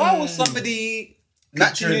was like, "Why would somebody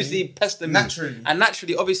continuously pester me?" And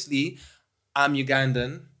naturally, obviously, I'm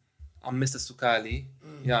Ugandan. I'm Mr. Sukali.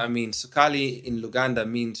 You know what I mean? Sukali in Luganda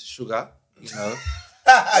means sugar. You know.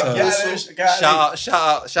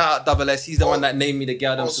 Shout out Double S. He's the one that named me the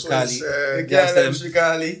Gardam Also,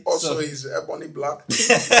 Sukali. Also, he's Ebony Black.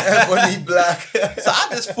 Ebony Black. So I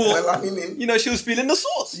just thought, Melanin. you know, she was feeling the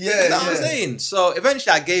sauce. Yeah, You know what I'm yeah. saying? So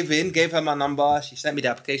eventually I gave her my number. She sent me the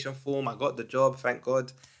application form. I got the job, thank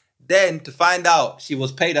God. Then to find out she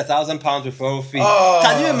was paid £1,000 referral fee.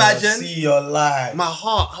 Can you imagine? See your life. My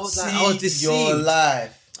heart. I was like, I was deceived. Your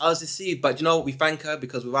life. I was deceived. But you know, we thank her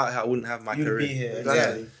because without her I wouldn't have my You'd career. be here. Exactly.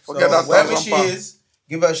 Exactly. Forget So that wherever £1,000 she is,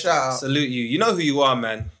 give her a shout out. Salute you. You know who you are,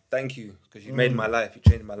 man. Thank you. Because you made my life. You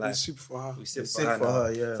changed my We life. sip for her. We sip sip for her. for now.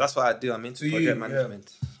 her, yeah. So that's what I do. I'm into To you, project yeah.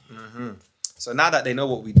 management. So now that they know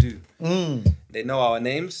what we do, they know our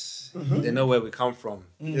names, they know where we come from.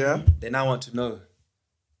 Yeah. They now want to know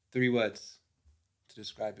 3 words to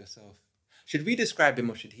describe yourself. Should we describe him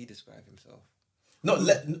or should he describe himself? No,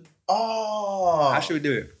 How should we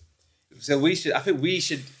do it? So I think we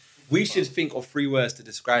should think of 3 words to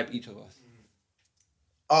describe each of us.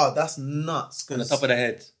 Oh, that's nuts. On the top of the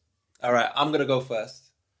head. All right, I'm gonna go first.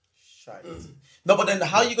 Shite. No, but then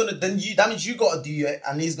how you gonna? That means you gotta do it,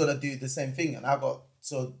 and he's gonna do the same thing, and I got.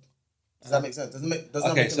 So does that make sense? Does that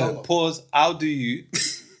Okay, make it so longer? pause. I'll do you.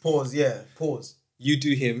 Pause. Yeah. Pause. You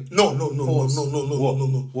do him. No. Pause.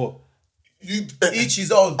 What? You Each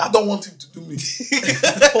his own. I don't want him to do me.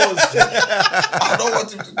 Pause. I don't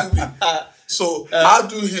want him to do me. So I'll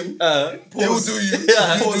do him. He'll do you. You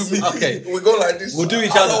do me. Okay. We go like this. We'll do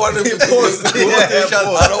each I other. don't want him to pause.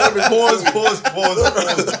 Yeah, I don't want him to Pause.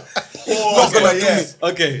 Not gonna do me.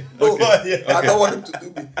 Okay. No, Yeah. I don't want him to do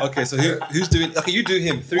me. Okay, so who's doing? Okay, you do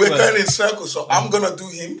him. 3 We're words. going in circles, so I'm gonna do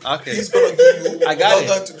him. Okay. He's gonna do you. I got You're it.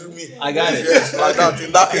 going to do me. I got it. Yes, like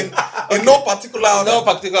that. In no particular order. No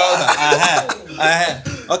particular order.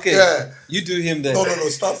 Okay. Yeah. You do him then. No.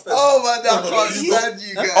 Start first. Oh my God, No, I can't you stand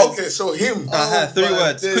you guys. Okay, so him. 3 my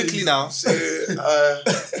words. days. Quickly now. Say,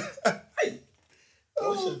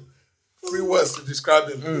 3 words to describe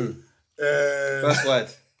him. First word.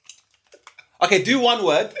 Okay, do 1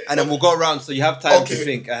 word and then we'll go around so you have time to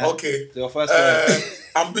think. Okay. So your first word.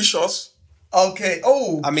 Ambitious. Okay.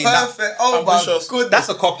 Oh, I mean, perfect. Oh my ambitious. goodness. That's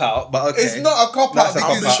a cop out, but okay. It's not a cop out That's a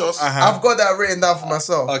because ambitious. I've got that written down for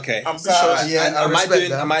myself. Okay. Ambitious. So, yeah, And I respect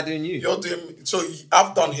that. am I doing you? You're doing. So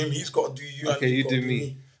I've done him. He's got to do you. Okay, and you you've got do to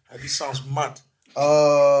me. And this sounds mad.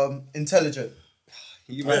 Intelligent.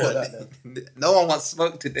 You I got man. that No one wants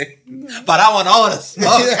smoke today, but I want all the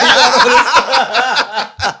smoke.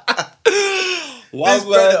 One This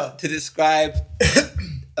word brother. to describe.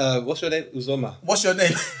 What's your name? Uzoma. What's your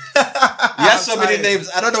name? He has so many names.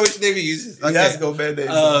 I don't know which name he uses. He has got many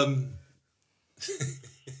names.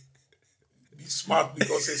 Be smart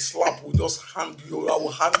because a slap will just hand you. I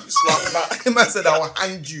will hand you slap now. The man said, I will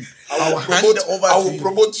hand you. I will hand promote, it over I to will you.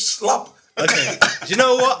 promote you slap. Okay. Do you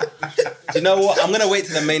know what? I'm gonna wait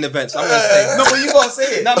to the main event. So I'm gonna say. No, but you gotta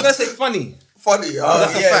say it. No, I'm gonna say funny. Funny.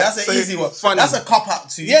 that's a fact. That's an Say easy one. funny. That's a cop out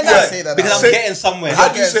too. Yeah, You gotta no, say that. because out. I'm getting somewhere.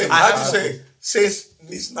 How do you say? I How do have- you say? Says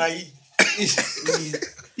Nisnai.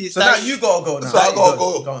 So now you gotta go now. So I gotta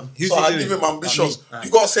go. Go on. Who's So he I doing? give him ambitious. You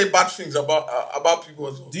gotta say bad things about people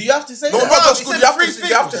as well. Do you have to say No, that? not just he good. said You have three to.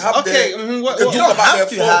 You have to things. have Okay, the. what- you what- can You talk don't about have their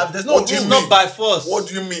to phone. have. There's no What do you It's rules. mean? not by force. What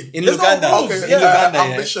do you mean? In There's no Luganda. rules. Okay, In Yeah. Luganda, yeah.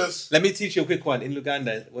 Ambitious. Let me teach you a quick one. In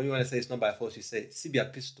Luganda, when you want to say it's not by force, you say Sibia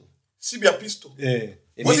pistol. Sibia pistol. Yeah.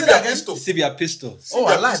 What's Sibia that again? pistol. Sibia pistol. Oh,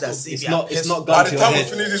 I like that. It's not By gun the to your time we head.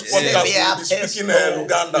 finish this Yeah. podcast, Sibia we'll be speaking pistol.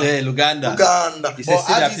 Luganda. Yeah, Luganda. Uganda. He Well, says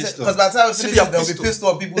Sibia pistol. because by the time we finish Sibia this, there'll be pistol. pistol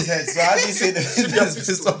on people's heads. So how do you say that? Sibia There's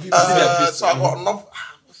pistol. pistol on people's heads? Sibia pistol. So I got enough.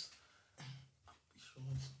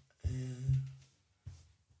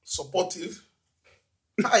 Supportive.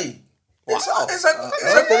 Hi. It's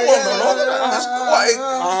a good one, no? That's quite.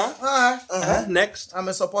 Alright. Next. I'm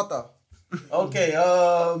a supporter. Okay,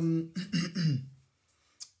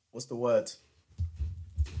 what's the word?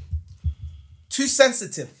 Too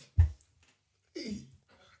sensitive. Hey.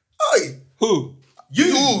 Who?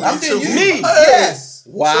 You. I'm it's saying a- you. Me? Yes.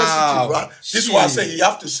 Wow. Sensitive, right? This is why I say you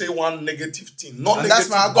have to say one negative thing. Not And negative. that's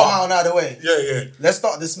why I got but- my own out of the way. Yeah. Let's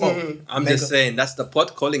start the smoke. I'm just saying, that's the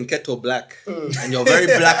pot calling kettle black. And you're very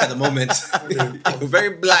black at the moment. You're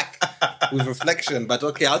very black with reflection. But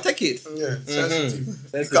okay, I'll take it. Yeah, sensitive. You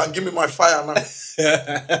Sensitive. can give me my fire now. My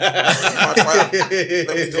fire.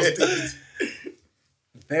 Let me just take it.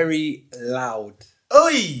 Very loud.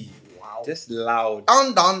 Oi. Just loud.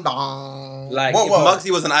 Dun. Like, What, if what?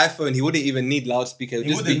 Muggsy was an iPhone, he wouldn't even need loudspeaker. It would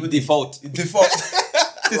just be wouldn't. default. Default.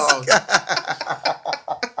 Loud.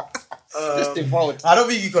 Just default. I don't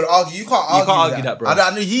think you could argue. You can't argue that, bro.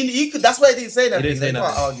 I know he could. That's why he didn't say that. He didn't say You can't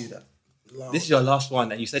nothing. argue that. This is your last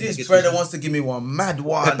one, and you said This negative. brother wants to give me one mad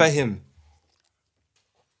one. Pepper him.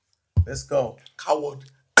 Let's go. Coward.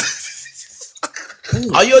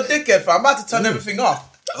 Are you a dickhead, fam? I'm about to turn everything off.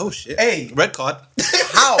 Oh shit. Hey. Red card.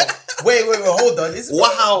 How? Wait, hold on.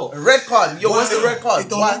 Wow. A red card. Yo, what's the red card? He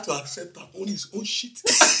don't Why? want to accept that on his own shit.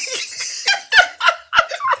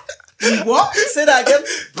 What? Say that again.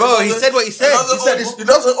 Bro, he said what he said. He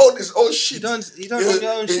doesn't own his own shit. You don't own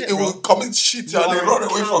your own shit, He bro. will commit shit You and he are run a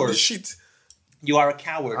away from coward. the shit. You are a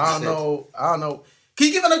coward. I he don't said. know. Can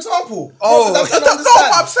you give an example? Oh, Bro, 'cause I No, don't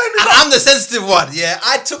understand. I'm saying it. I'm the sensitive one. Yeah,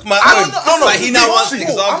 I took my I own. don't know. But he now wants I'm not-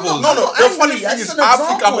 examples. No, not the angry, funny I thing just is, an I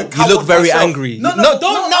think I'm a example. coward You look very myself. angry. No,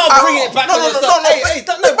 don't now bring it back no, on no, yourself. no,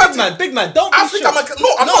 Hey, big man, don't be I think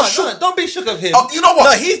shook. I'm not shook. Don't be shook of him. You know what?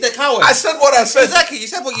 No, he's the coward. I said what I said. Exactly, you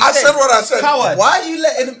said what you I said. said what I said. Coward. Why are you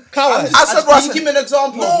letting him? Coward. I said what I Can you said. give me an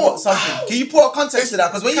example of No. what something? Can you put a context to that?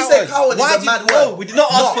 Because when you say coward, Why is a did mad you- word. No, we did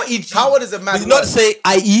not ask for EG. Coward is a mad We word. did not say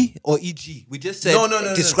IE or EG. We just said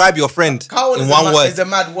No. describe your friend Coward in is one word. is a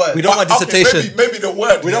mad word. We don't want Okay, dissertation. maybe the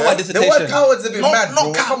word. We don't want The dissertation. word coward's a bit No, mad, no,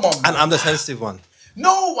 bro. cow- Come on. And I'm the sensitive one.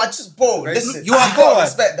 No, I just, bro, listen. You are I a gotta coward.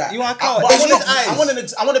 respect that. You are a coward. But I In want his eyes. I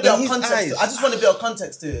want to be In able his context. eyes. I just want to be able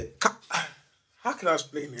context to it. How can I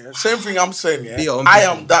explain it? Same thing I'm saying, yeah. Be your own I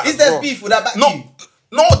people. am that. Is there bro. beef? Would that back No, you?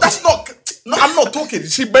 no, that's not. No, I'm not talking.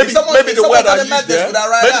 See, maybe If someone the word I done the used, madness, yeah. would I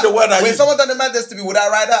ride Maybe out? the word I When used. someone done the madness to me, would I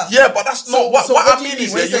ride out? Yeah, but that's not what so what what I do you mean mean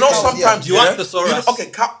is, when yeah, you you say know, coward? sometimes You want yeah, thesaurus.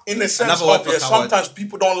 okay, in a sense Another word of for yeah, coward. sometimes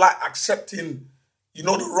people don't like accepting,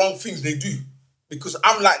 the wrong things they do. Because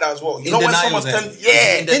I'm like that as well. You In know when denial someone's then. telling,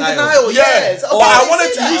 yeah, In In denial. denial, yeah. yes. But Okay, I say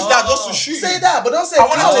wanted to use that just to shoot. Say that, but don't say I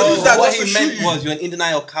wanted to coward. use that what just he to meant shoot you. was you're an in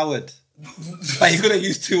denial coward. But you couldn't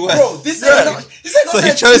use two words. Bro, this Yeah. ain't this ain't So got he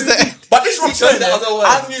that chose to- the. But this is what I'm He chose saying. the yeah, other word.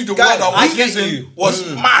 I knew the Guys, word I I was get using you. was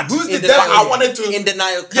mad. Who's the In devil? But I wanted to. In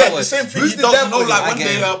denial Yeah, coward. the same thing. Who's He the doesn't devil? know, like I when get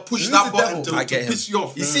they him. push Who's that the button devil? I to get him. piss you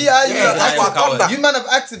off. You see how you Yeah, that's why I coward. done that. You man have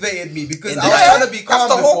activated me because In I was denial. trying to be calm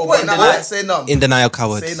That's the whole before, point. but now What? I say nothing. In denial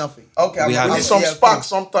cowards. Say nothing. Okay, We have- We I'm- need some yeah, sparks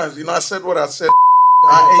sometimes. You know, I said what I said.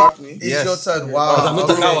 cool. Back me. It's Yes. your turn. Because Wow. I'm not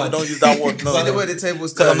a Okay. coward. Don't use that word. No. See the way the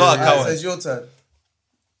table's Because I'm turned. not a Alright, coward. so it's your turn.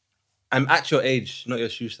 I'm at your age, not your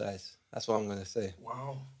shoe size. That's what I'm gonna say.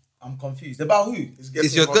 Wow. I'm confused. About who?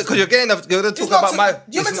 It's your because you're getting you're gonna talk about my.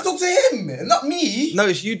 You're meant to talk to him, not me. No,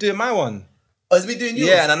 it's you doing my one. Oh, it's me doing yours?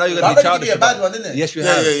 Yeah, and I know you're But gonna be I childish. give you a bad one, isn't it? Yes, you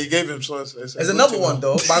Yeah, have. yeah, you gave him so. There's another one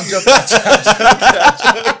though, but I'm joking.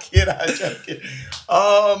 I'm joking.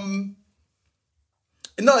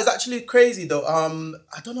 No, it's actually crazy though. I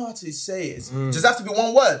don't know how to say it. Does it have to be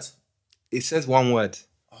one word? It says one word.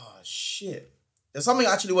 Oh shit. There's something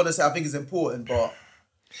I actually want to say I think is important, but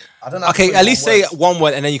I don't know. how to Okay, put it at in least one say word. one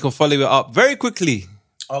word and then you can follow it up very quickly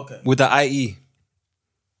Okay. with the IE.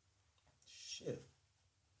 Shit.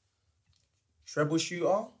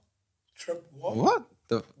 Troubleshooter? What?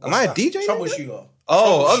 Am I a DJ? Troubleshooter.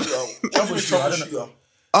 Oh, Troubleshooter.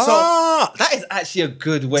 that is actually a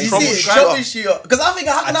good way. Do you see it? Troubleshooter. Because I think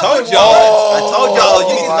how can I told put you. one word? I told y'all.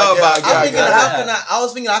 You need to know about it. I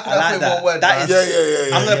was thinking how can I put one word? That bruh? is-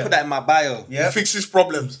 Yeah. I'm gonna put that in my bio. Yeah. He fixes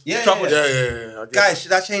problems. Yeah. Trouble- Yeah. I get Guys, it.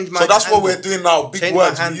 should I change my? So that's what handle? we're doing now. Big Change my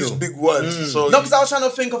words. We handle. use big words. So No, because I was trying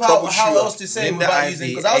to think of how Troubleshooter. else to say Name the without IV, using.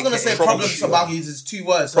 Because I was going to say aka problem troubleshooter. solver uses 2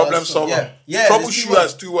 words. problem So, solver. Yeah. Troubleshooter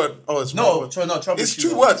is 2 words. Oh, it's No, one word. troubleshooter. It's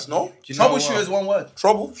 2 words. No. Do you know Troubleshooter what? is 1 word.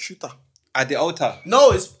 Troubleshooter. At the altar.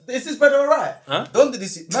 No, this is better right. Huh? Don't do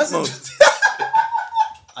this. No.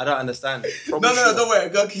 I don't understand. No, don't worry.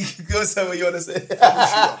 Go say what you want to say.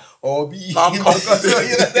 Or be. I'm confident.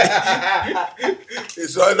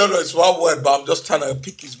 It's it's 1 word, but I'm just trying to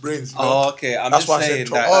pick his brains. You know? Oh, okay. I'm That's just why I said saying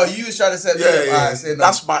trouble. that Oh, you was trying to say Yeah. Alright, say no.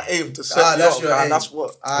 That's my aim to set that's you your up, aim. and that's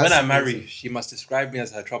what. when I marry, she must describe me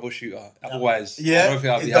as her troubleshooter. Otherwise, Yeah, I don't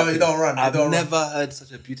think I'll be it don't- happy. it don't run, it I've don't run. never heard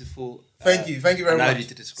such a beautiful. Thank you very analogy much.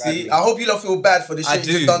 to describe See, me. I hope you don't feel bad for the shit I you've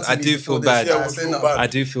do. done to I me do before feel this. bad. Yeah, I we say feel no. bad. I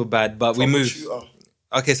do feel bad, but we move. Troubleshooter.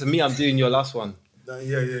 Okay, so me, I'm doing your last one.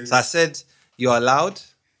 Yeah. So I said you're allowed.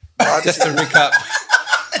 Just to recap.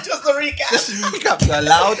 Just to recap. Just to recap, you're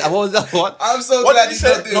allowed. And what was that one? I'm so What glad did he he's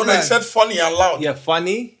say? not doing No, he that. said funny and loud. You're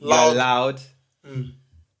funny. Loud. You're loud.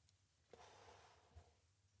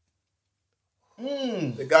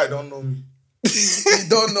 The guy don't know me. You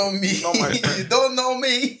don't know me. Not my friend. You don't know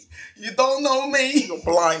me. You don't know me. You're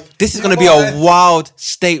blind. This is going to be a wild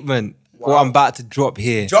statement. What I'm about to drop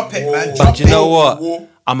here. Drop it, man. Whoa. Drop But you know it. what? Whoa.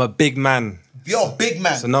 I'm a big man. You're a big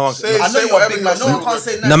man. So no one. Say- I know you're a whatever big man. you No one say. can't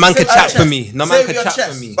say nothing. No man Say can it with chat your for chest. me. No Say man it can with your chat for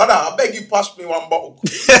chest. me. Brother, I beg you pass me 1 bottle.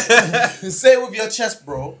 Say it with your chest,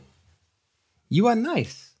 bro. You are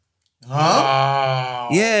nice. Ah.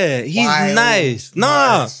 Yeah, he's Wild. nice.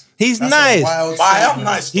 Nah, Nice. he's That's a nice. wild But I am statement.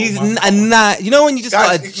 nice. He's though, man. a nice. You know when you just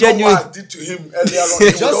Guys, got a if you know genuine. what I did to him earlier on, he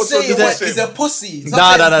would Just also say do it the when same. he's a pussy. It's Nah.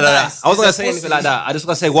 not saying I he's nice. wasn't gonna He's a say anything pussy. like that. I just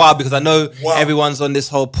gonna say wow because I know Wow. everyone's on this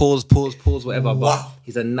whole pause, whatever. But Wow.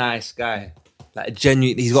 he's a nice guy. Like a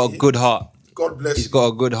genuine. He's got a good heart. God bless He's you. got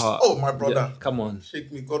a good heart. Oh, my brother. Yeah, come on.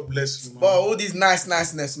 Shake me. God bless you, man. But all these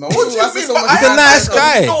niceness, man. What do you I see mean? so But much He's a nice niceness.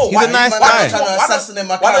 guy. No, He's why- a nice why- guy. trying to assassinate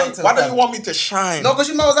my Why character, don't fam. you want me to shine? No, because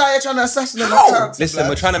you know I was out here trying to assassinate my How? character. Listen, blood.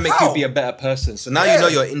 we're trying to make How? you be a better person. So now Yeah. you know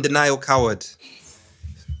you're in denial coward.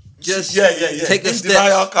 Just Yeah. take the In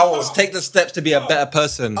denial cowards. steps. Take the steps to be a better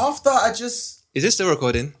person. After I just... Is this still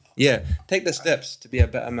recording? Yeah. Take the steps to be a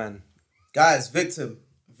better man. Guys, victim.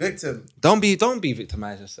 Don't be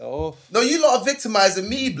victimize yourself. No, you lot are victimizing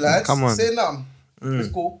me, blood. Come on. Say nothing. It's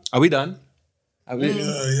cool. Are we done? Are we?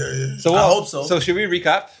 Yeah. So I what? hope so. So should we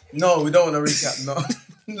recap? No, we don't want to recap. No.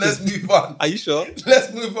 Let's move on. Are you sure?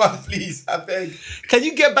 Let's move on, please. I beg. Can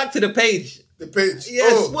you get back to the page? The page.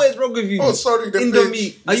 Yes. Oh, What is wrong with you? oh, sorry, the Indomie.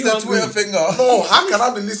 page. Are you Mr. hungry? Twitter finger. No, how can I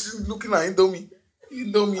be looking at Indomie? Are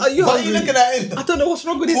you Why are hungry? you looking at Indomie? I don't know what's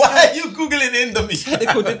wrong with this. Why are you Googling Indomie?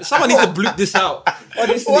 Technical. Someone needs to bleep this out.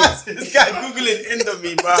 Honestly. Why is this guy Googling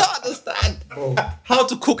Indomie, bro? I don't understand how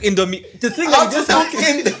to cook Indomie. The thing How that you to just have cook to,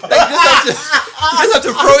 Indomie? you just have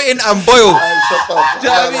to throw it in and boil. Shut up. Do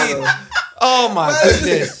you know what I mean? Oh my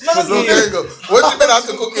goodness. So there you go. What do you mean how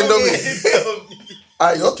to cook Indomie?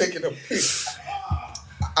 Ah, you're taking a piss.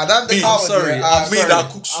 And I'm the Me, coward, I'm sorry. yeah. I'm me sorry. that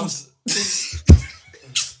cook soup.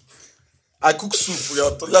 I cook soup. You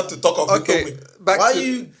have to talk of Okay, Indomie. back Why to are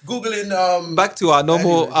you Googling back to our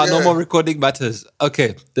normal Anyway, normal recording matters.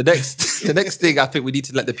 Okay, the next thing I think we need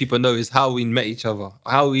to let the people know is how we met each other,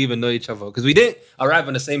 how we even know each other, because we didn't arrive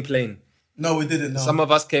on the same plane. No, we didn't. No. Some of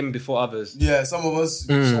us came before others. Yeah, some of us.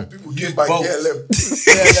 Some people give by both. KLM.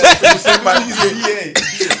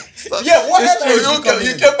 Yeah, what It's airline true. you come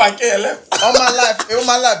You in? came by KLM. On my life, BA, on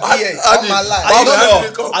my life. Are you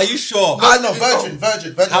No, sure? Are you sure? no, Virgin.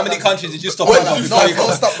 How many countries did you stop Where at did you before fly you from?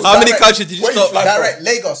 come? Stop. How many Direct. countries did you Where you stop? fly Direct,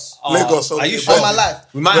 Lagos. Lagos. Are you okay. sure? On my life.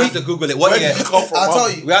 We might have to Google it. What Where year? did you come from? I'll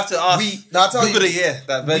tell you. We have to ask. I'll tell Google you. the year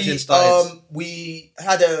that Virgin started. We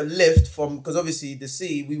had a lift from, because obviously the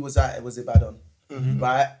city we was at, it was Ibadan.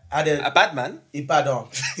 Right? Had A a bad man. Ibadan.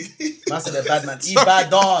 I said a bad man.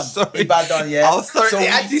 Ibadan, yeah. Oh, sorry. So it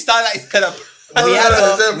actually sounded like he said a... we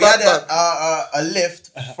had a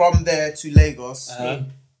lift from there to Lagos.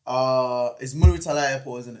 It's Muritala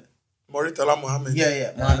Airport, isn't it? Muritala Mohammed.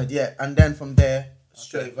 Yeah, Mohammed, yeah. And then from there,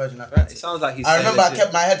 straight Virgin It Atlantic. sounds like he's I remember I legit.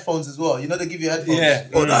 kept my headphones as well. You know they give you headphones. Yeah.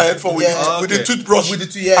 Oh, the headphone with, Yeah. with the toothbrush. And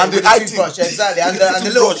and the the eye toothbrush, thing. exactly. And the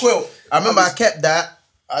little quilt. I remember I kept that.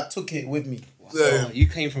 I took it with me. Yeah. You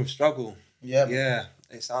came from struggle. Yeah. Yeah.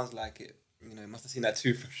 It sounds like it. You know, must have seen that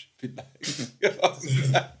toothbrush.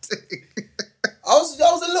 I was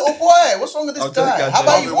a little boy. What's wrong with this I'm joking, guy? I'm How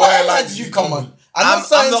about joking. you? What airline did you come on?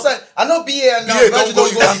 I know BA and BA don't go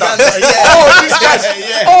Uganda. Yeah. Oh, this guy.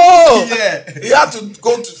 Yeah. Oh, Yeah. he had to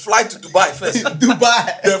go to fly to Dubai first.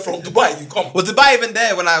 Dubai. Then from Dubai, you come. Was Dubai even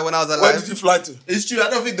there when I was alive? Where did you fly to? It's true. I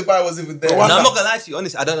don't think Dubai was even there. Rwanda. No, I'm not gonna lie to you.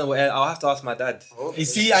 Honestly, I don't know where. I'll have to ask my dad. You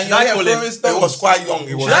see, and Should I you're call here him? throwing He stones. was quite young.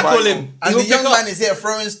 He was Should I quite call young. him? And He'll the young pick up. man is here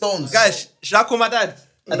throwing stones. Guys, should I call my dad?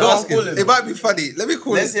 And No, ask him? call him. It might be funny. Let me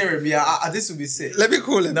call Let's him. hear him. Yeah, this will be sick. Let me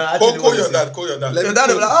call him. No, I actually Call wanna your see. dad. Call your dad. Let Your me dad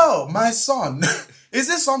will call be like, oh, my son. Is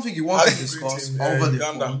this something you want How to do you discuss greet him? over the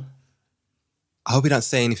Uganda. phone? I hope he don't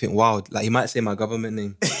say anything wild. Like he might say my government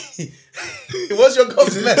name. What's your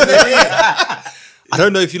government name? I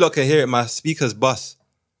don't know if you lot can hear it. My speaker's bust.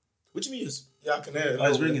 What do you mean? Yeah, I can hear it. Oh,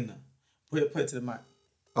 it's ringing now. Put it to the mic.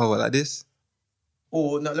 Oh, what, like this?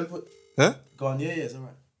 Oh, no, let me put... Huh? Go on. Yeah, it's all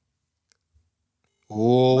right.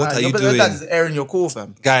 Oh, what are you Your doing? dad is airing your call,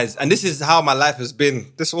 fam. Guys, and this is how my life has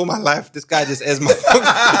been. This is all my life. This guy just airs my phone.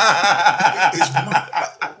 It's mad.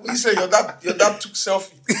 What you say? Your dad took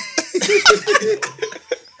selfie.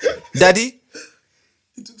 Daddy?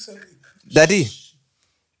 He took selfie. Daddy?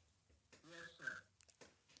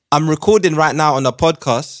 I'm recording right now on a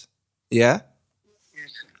podcast. Yeah?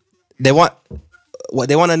 They want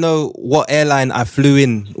to know what airline I flew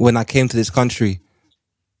in when I came to this country.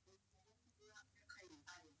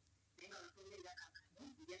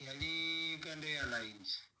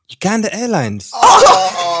 Uganda Airlines.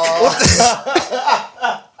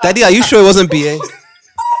 Daddy, are you sure it wasn't BA?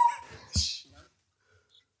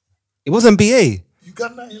 It wasn't BA.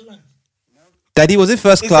 Uganda Airlines. Daddy, was it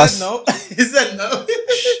first class? He said no. He said no.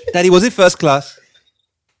 Daddy, was it first class?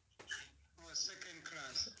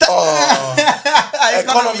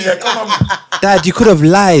 Economy. Dad, you could have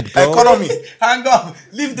lied, bro. Economy. Hang on.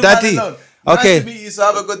 Leave the Daddy. man alone. Okay. Nice to meet you, so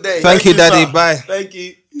have a good day. Thank you, you, Daddy. sir. Bye. Thank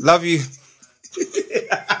you. Love you.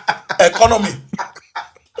 Economy.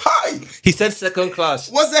 Hi. He said second class.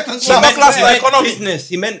 What's that? Second class He for meant economy. business.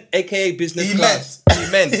 He meant AKA business He class. He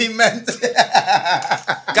meant. He meant.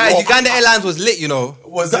 Guys, Uganda Airlines was lit, you know.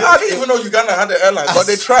 Was I didn't even know Uganda had an airline, but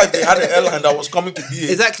they tried. They had an airline that was coming to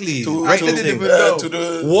BA. Exactly. To, Right to, the thing. to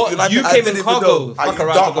the What? United You I came didn't in even cargo. know. Fuck You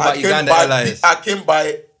around, dumb. talk about I came Uganda by- Airlines. I came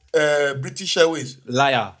by British Airways.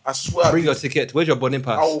 Liar. I swear. Bring your ticket. Where's your boarding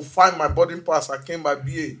pass? I will find my boarding pass. I came by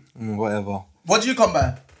BA. Whatever. What did you come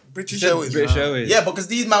by? British Airways. British Airways. Yeah, because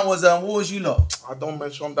these man was what was you lot? I don't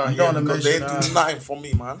mention that You here don't because they mention do nothing for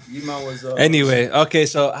me, man. You man was Anyway, okay,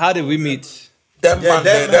 so how did we meet? Them Yeah, man,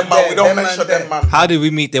 them them man man. We there, don't them mention man them there. man. How did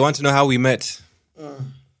we meet? They want to know how we met.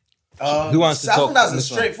 Who wants to I talk think that's on a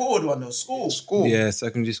this one? straightforward one though. School. Cool. Yeah,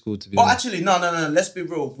 secondary school to be But honest. actually, no. Let's be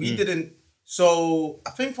real. We didn't. So I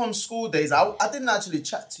think from school days, I didn't actually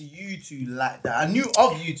chat to you two like that. I knew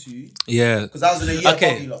of you two Yeah. because I was in a year above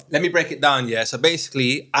Okay, you lot. let me break it down. Yeah, so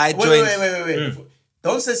basically, I Wait, joined. wait.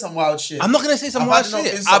 Don't say some wild shit. I'm not gonna say some I've wild had enough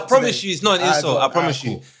shit. insult I promise today. you, it's not an Alright, insult. go on. I promise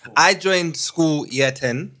Alright, you. cool. I joined school year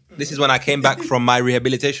 10. This is when I came back from my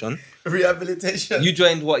rehabilitation. Rehabilitation. You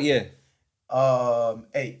joined what year?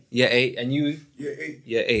 8. Year 8, and you? Yeah, eight.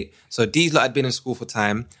 Year 8. So these lot had been in school for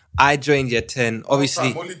time. I joined year 10.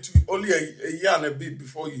 Obviously, Only a year and a bit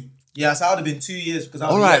before you. Yeah, so I would have been 2 years because I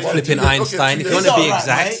was all right, in year flipping okay, Einstein. If you it's want to be alright,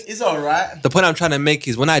 exact, mate. It's alright. the point I'm trying to make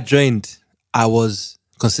is when I joined, I was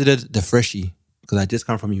considered the freshie because I just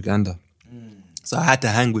come from Uganda. So I had to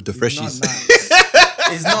hang with the Not freshies. nice.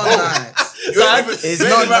 It's not nice. It's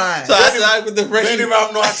not nice. So I had to hang with the You didn't freshies. even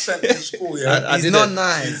have no accent in school, yeah? I It's didn't. not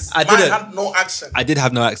nice. I Mine didn't. had no accent. I did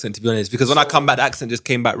have no accent, to be honest, because when I come back, the accent just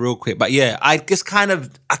came back real quick. But yeah, I kind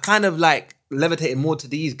of like levitated more to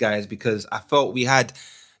these guys because I felt we had,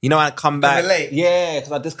 you know, I come back. relate. Yeah,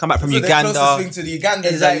 because I just come back from So the Uganda. closest thing to the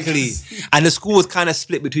Ugandans that you can Exactly. see. And the school was kind of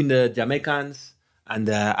split between the Jamaicans and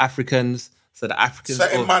the Africans. So the Africans.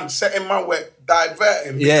 Certain man were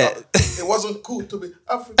diverting. Yeah. because It wasn't cool to be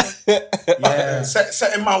African. Yeah.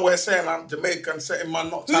 Certain man were saying I'm Jamaican, certain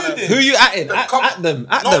man not trying to. Who you atting? The At them.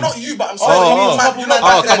 At No, them. not you, but I'm saying Oh, you man,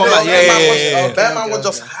 oh, come on, man. Yeah. That man Okay, was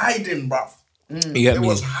just hiding, bruv. You get It me?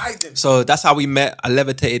 was hiding. So that's how we met. I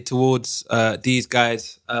levitated towards these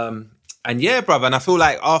guys. And yeah, brother. And I feel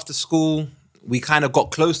like after school, we kind of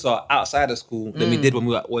got closer outside of school than we did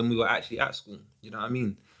when we were actually at school. You know what I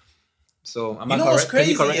mean? So am I You know what's correct? Can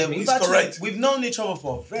you crazy? correct me? correct. We've known each other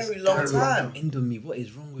for a very long time. Indomie, what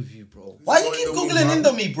is wrong with you, bro? Why you keep googling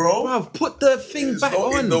Indomie, bro? Bro, put the thing It's back not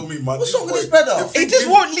on. Indomie, man. What's wrong with this brother? It just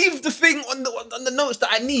won't leave the thing on the notes that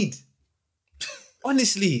I need.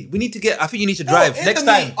 Honestly, we need to get. I think you need to drive next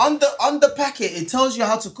time. on the packet, it tells you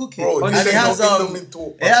how to cook it, Bro, and this it ain't has no Indomie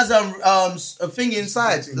talk, it has a thing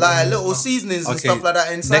inside, like little seasonings and stuff like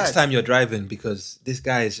that inside. Next time you're driving, because this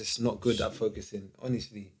guy is just not good at focusing.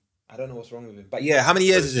 Honestly, I don't know what's wrong with him. But yeah, how many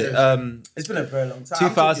years is it? It's been a very long time.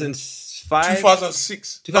 2005,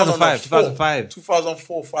 2006, 2005, 2005.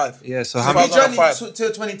 2004, 5. Yeah. So So how we many? journeyed 2005. to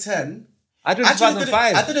 2010. I did Actually,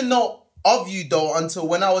 2005. I didn't know of you though until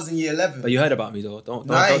when I was in year 11. But you heard about me though. Don't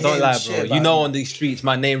I ain't lie, hearing bro. shit You about know, you. on these streets,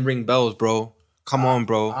 my name ring bells, bro. Come on,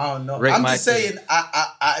 bro. I don't know. Rate I'm my just thing. saying.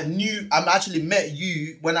 I actually met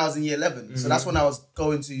you when I was in year 11. So that's when I was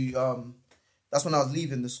going to. That's when I was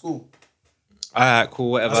leaving the school. Alright,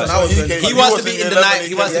 cool, whatever. That's when I was going to- He wants to be in the night.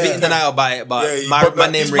 He wants to be in the night about it, but my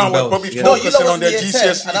name ring bells. You No, know? you Focusing lot on was in their year 10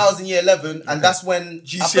 GCSE. and I was in year 11, and that's when I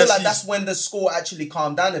feel like GCSEs. that's when the school actually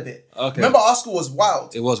calmed down a bit. Okay. Remember, our school was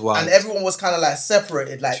wild. It was wild. and everyone was kind of like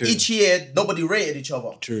separated. Like True. each year, nobody rated each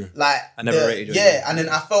other. True. Like I never rated your Yeah, year. and then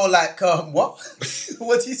I felt like what?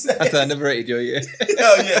 What you say? I never rated your year.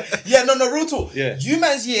 Oh, yeah. No, real talk. Yeah. You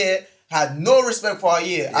man's year had no respect for our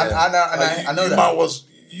year, and I know you that. Man was,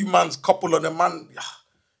 you man's couple of the man.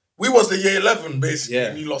 We was the year 11 basically. Yeah.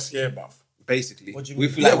 And you lost year, bruv. Basically, What do you we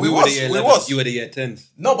mean? feel like Yeah, we we were the was, year we 11. was. You were the year 10s.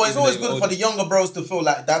 No, but it's Even always though you good were for the older. younger bros to feel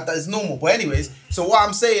like that is normal. But anyways, so what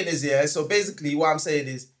I'm saying is, so basically what I'm saying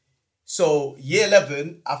is, so year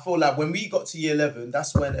 11, I feel like when we got to year 11,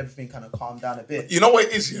 that's when everything kind of calmed down a bit. You know what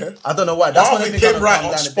it is, yeah? I don't know why. That's when Marvin everything came kind of right calmed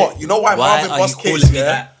on down a spot. bit. You know why Why Marvin are Boss you calling case, me yeah?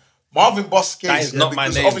 that? Marvin Boss case, That is yeah, not my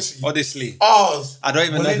because name. obviously Honestly, ours. I don't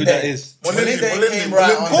even know who Mulinde. that is. Mulinde came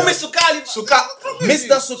right on Call me the- Sukali.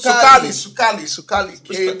 Mr. Sukali. Sukali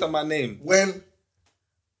Respect came on my name. when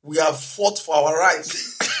we have fought for our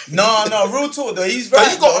rights. No, real talk though. He's But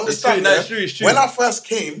right. you got to though. understand, true, yeah? it's true, it's true. When I first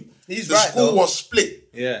came, He's the right, school though. was split.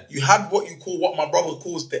 Yeah. You had what you call, what my brother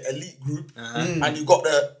calls the elite group, Mm. and you got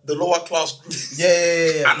the lower class group.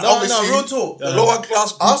 Yeah. And No, obviously, real talk. the lower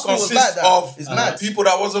class Our group school was consists like that. of It's mad. people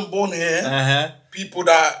that wasn't born here, people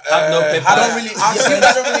that Have no paper. had Don't an really, accent,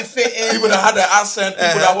 that don't really fit in. people that had an accent,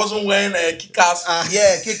 people that wasn't wearing kickers.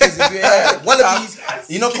 Yeah, kickers. If you wallabies,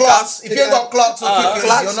 you know, clocks. If you ain't got clocks or kickers,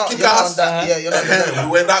 Clocks, you're not kickers. on that. Yeah, you're not.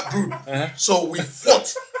 We were in that group, so we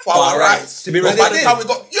fought for our rights. To be But by the respected. time we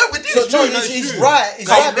got, we did. So no, It's he's true. right. He's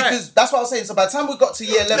Come right right. because that's what I was saying. So by the time we got to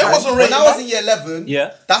year 11, There wasn't when rating, I was man. in year 11,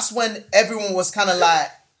 Yeah. that's when everyone was kind of like,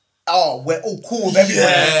 oh, we're all cool with everyone.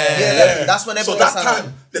 Yeah. Year 11. That's when So everyone that was kind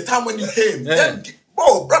time, the time when you came, then,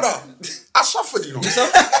 bro, brother, I suffered, you know.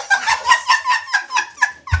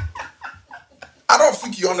 I don't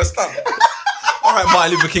think you understand. All right,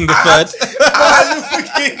 Martin Luther King III.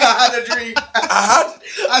 I had a dream.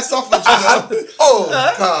 I suffered, you know. Oh,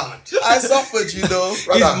 God. I suffered, you know. He's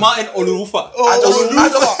Martin Olurufa. I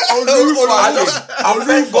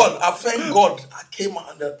thank God. I thank God. I came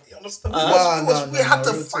out and you understand? We had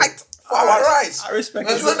to fight for our rights. I respect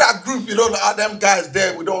You it. know that group, you know, them guys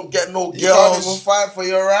there, we don't get no You can't even girls. fight for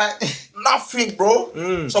your right. Nothing,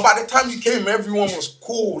 bro. So by the time you came, everyone was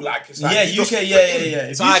cool. Like, it's like Yeah, you just UK, fit yeah.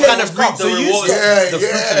 in. So I kind of reaped the rewards. Yeah, the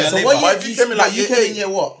fruits of yeah. your So labor. what But year if you came in like you year came in eight, year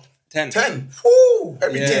what? 10. 10. Woo,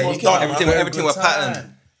 everything Yeah, was you done. came- man. everything was patterned.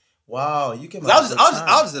 Wow, you came.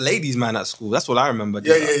 I was the ladies' man at school. That's what I remember.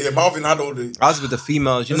 Yeah. Marvin had all the. I was with the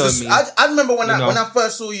females. You know me. I remember when You know. I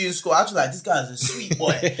first saw you in school, I was like, this guy's a sweet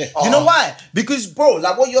boy. You know why? Because bro,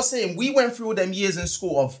 like what you're saying, we went through them years in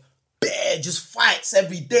school of bare just fights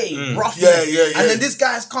every day, roughness. Yeah. And then this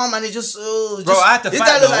guy's calm and he just, Bro, I had to this fight,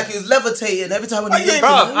 guy looked though. like he was levitating every time when he Bro,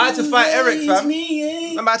 I had to fight Eric, fam. Me,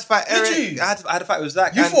 Remember, I had to fight Did Eric. you? I had to fight with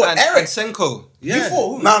Zach. You and, fought and, Eric? and Senko. Yeah. You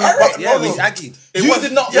fought who? No, Eric? Yeah, no. we aggied. You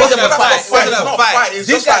did not. Yeah, wasn't but a that's fight. not Wasn't a not fight. fight. It's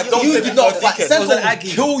This just guy, like, don't you take did it not for fight. dickhead. Was an Senko Aggie.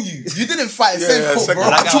 will kill you. You didn't fight Yeah, Senko, Senko. bro.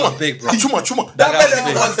 That guy was big, bro. Chuma. That guy was That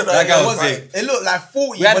big. was- That guy was it big. It looked like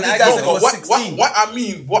 40, We had but an this guy Aggie. said it was 16. What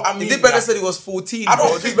I mean, Did better said it was 14. I bro.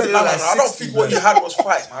 don't This think. better No, look like I don't 60, think what bro. you had was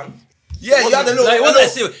fight, man. Yeah, you had a little. No, it wasn't that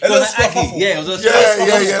serious. It a was little an Aggie. scuffle. Yeah, it was a Yeah. That's Yeah,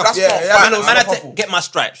 not yeah, fight. yeah. Man, It's man, I a had to scuffle. get my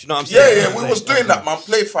stripes. You know what I'm Yeah, saying? we was doing that, man.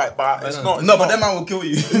 Play fight, but it's not. No, but that man will kill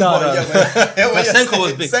you. No. But Senko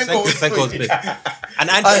was big. Senko was big. And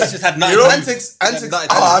Antics just had nothing. You know, Antics.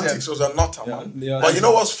 Antics was a nutter, man. Yeah, But you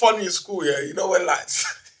know what's funny in school, yeah? You know when like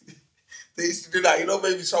they used to do that. You know,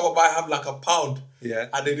 maybe someone might have like a pound. Yeah.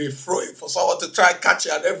 and then they throw it for someone to try and catch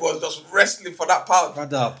it, and everyone's just wrestling for that pound.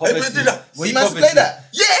 Brother, Everybody poverty. do that. Well, you must play that.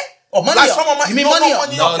 Yeah. Oh, money like up. someone might, You mean no, money not up?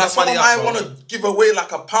 money No, up. Like not money someone up, might bro. want to give away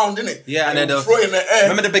like a pound, innit? Yeah, and then they'll they'll throw it in the air.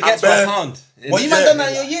 Remember the baguettes and for a then- pound? Well, you might done that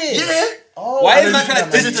in your year. Yeah. Oh, Why I is didn't man do trying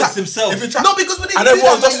to that, man. distance himself? If you try- No, because we didn't And do that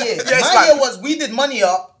everyone's my just- year. yeah, it's My like- year was we did money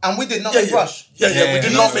up and we did nothing brush. Yeah, we Yeah,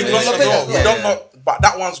 did yeah, nothing yeah, rush yeah, as well. yeah. We don't know, but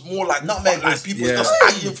that one's more like Nutmeg like was- people yeah. just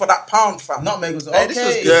eyeing for that pound, fam. Nutmeg was Hey, this was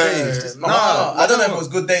okay. good Yeah. days. No, I don't know if it was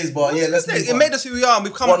good days, but yeah, let's move It on. made us who we are, and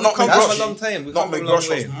we've come, But we've come Nutmeg from Rush- a long time. We've come from Nutmeg a long Rush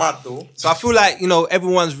was way. mad though. So I feel like,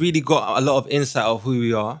 everyone's really got a lot of insight of who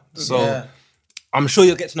we are. So Yeah. I'm sure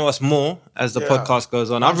you'll get to know us more as the Yeah. podcast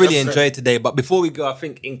goes on. I've really 100%. enjoyed today. But before we go, I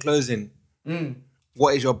think in closing,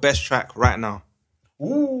 what is your best track right now?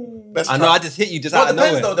 Ooh. Best I know track. I just hit you just No, out it of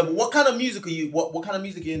depends nowhere. though. What kind of music are you? What kind of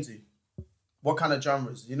music are you into? What kind of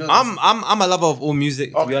genres? You know. I'm a lover of all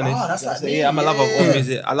music, to be Okay. honest. Oh, that's like So, me. yeah, I'm a lover of all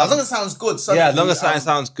music. I As love long as it sounds good. yeah, as long as something, something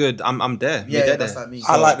sounds good, I'm there. Yeah, You're yeah, there. that's like me.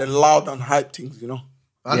 I like the loud and hype things, you know.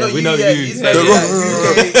 I know Yeah, we you. know Yeah, you. he's Yeah, very yeah.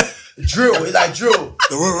 like UK drill. It's like drill.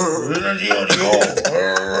 The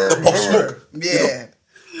pop smoke. Yeah.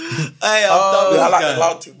 Hey, Yeah, I like the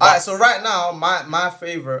loud thing. All right. So right now, my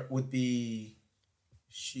favorite would be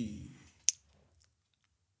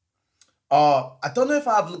I don't know if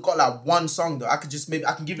I've got like one song though. I can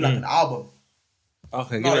give you like an album.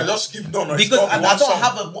 Okay, No, give it. just give no. Because it's not I one don't song.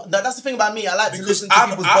 have that's the thing about me. I like to Because listen to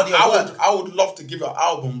people's body of work. I would love to give an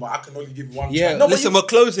album, but I can only give one. Yeah, track. No, but listen, you- we're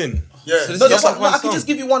closing. Yeah. So this No, is just like no, one I could song. just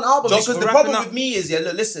give you one album Just because the we're problem wrapping with me is,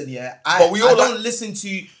 look, listen, But we all I don't like- listen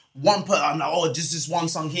to one per. I'm like, oh, just this one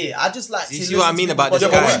song here. I just like to You listen see what I to mean people's about this body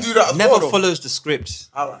of but guy? work. we do that as Never well, though. follows the script.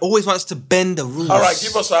 Alright. Always wants to bend the rules. All right,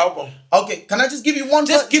 give us an album. Okay, can I just give you one?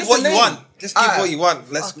 Just give a what you name? want. Just give Alright. what you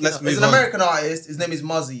want. Let's Fucking let's hell. move It's on. an American artist. His name is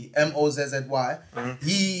Mozzy.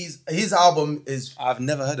 Mozzy. His album is I've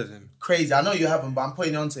never heard of him. crazy. I know you haven't, but I'm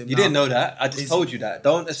putting it on to him. You now. didn't know that. I just He's- told you that.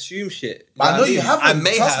 Don't assume shit. But I know you mean? haven't. I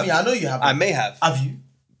may Trust have. me, I know you haven't. I may have. Have you?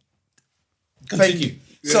 Continue. Thank you.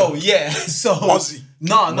 So yeah, so Mozzy.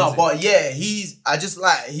 No, but yeah, he's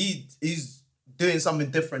doing something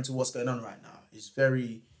different to what's going on right now. He's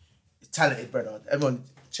very talented, brother. Everyone,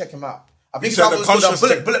 check him out. I think his said album the was called conscious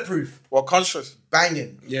thing. Bulletproof. Well, conscious.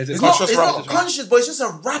 Banging. Yeah, it's a it's conscious not rapper. conscious, but it's just a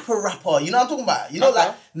rapper. You know what I'm talking about? You know, Okay.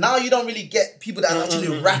 like now you don't really get people that are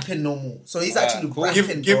actually rapping no more. So he's actually cool.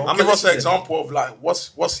 rapping, Give bro. I'm us listening an to example of like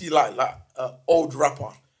what's he like old rapper.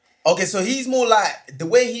 Okay, so he's more like the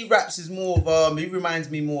way he raps is more of he reminds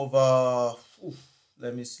me more of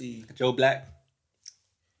let me see. Joe Black.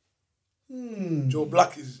 Joe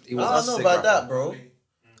Black is. He I was don't a know sick about rapper. that, bro.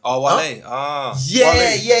 Oh, Wale. Ah. Yeah,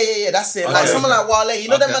 Wale. yeah. That's it. Like Okay. someone like Wale, you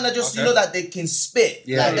know them Okay, man that just okay. you know that they can spit.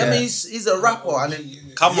 Yeah, like them yeah. he's a rapper and then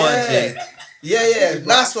Come on, Jay. Yeah.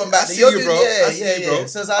 Nice one back I there. see You're you, doing- bro. Yeah, I see you, bro.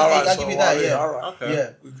 So All right, I'll give you that. Wale, Yeah. all right. Okay. Yeah.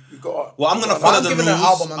 We got. Well, I'm gonna But follow I'm the giving rules. an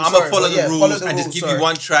album, I'm I'm sorry, gonna follow but yeah, the follow rules the and just rules, give sorry. you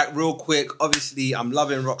one track real quick. Obviously, I'm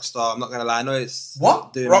loving Rockstar. I'm not gonna lie. I know it's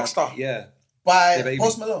What? doing Rockstar? Yeah, By The Baby.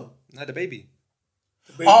 Post Malone. no, the baby.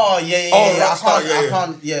 Oh yeah. Rockstar, I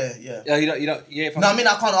can't. Yeah. Yeah, you don't. Yeah. No, I mean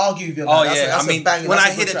I can't argue with you. Oh On that. yeah, That's I mean, banging, when that's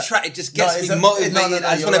I a hear good the track, it just gets it's me a- motivated. no, I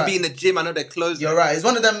just you're want to right. be in the gym. I know they're closed. You're right. It's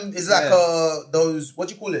one of them. It's like Yeah. those. What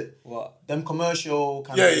do you call it? What? Them commercial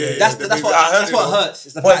kind Yeah, of. yeah, yeah. That's The that's Baby. what I heard that's it, what though. hurts.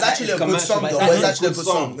 It's the But fact it's that actually a good commercial, song, but though. it's But it's actually a good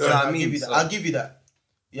song. You know what I I'll mean? give you that. So- I'll give you that.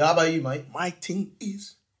 Yeah, how about you, mate? My thing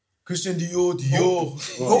is. Christian Dior.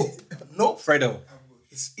 No. Fredo.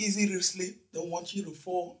 It's easy to sleep. Don't want you to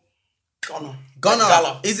fall. Gunna.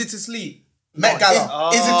 Gunna. Easy to sleep. Met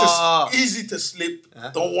Gala. Easy to sleep.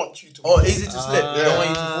 Don't want you to. Oh, fall. easy to slip. Don't want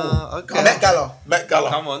you to fall. Okay. Met Gala. Met Gala.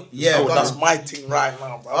 Come on. Yeah, So Gunna. that's my thing right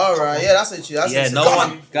now, bro. All right. Yeah, that's it. That's Yeah, it. no Gunna.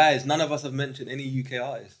 one, guys. None of us have mentioned any UK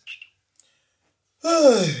artists.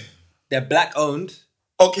 They're black owned.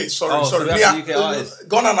 Okay, sorry. Oh, so Me, that's UK artists.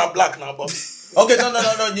 Gunna not black now, but Okay,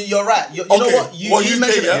 no. You're right. You know Okay, what? You well, UK,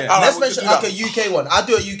 mentioned yeah? it. Alright, Let's we mention can do okay UK one. I'll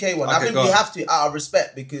do a UK one. I Okay, think go we on. have to out of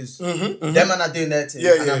respect because them man are doing their thing,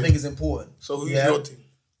 Yeah, and yeah. I think it's important. so who's Yeah. your team?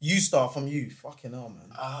 You start from you. Fucking hell,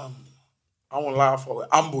 man. I won't lie for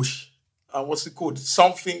ambush. What's it called?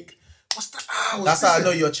 Something. What's that? That's how I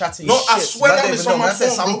know you're chatting. No, shit. I swear Man that don't is even on know. my Man said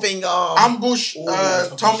phone, bro. something.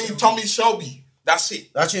 Ambush. Tommy Shelby. That's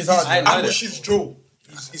it. That tune's hard. I man. know Ambush is Joe.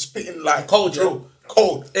 He's spitting like Cold, yeah. Joe.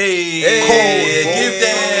 Cold. Hey, Give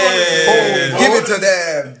them. Give it to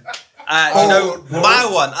them. You know, my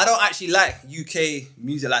one, I don't actually like UK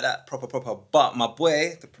music like that, proper. But my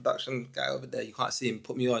boy, the production guy over there, you can't see him,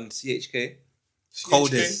 put me on CHK.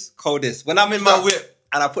 Coldest. When I'm in my whip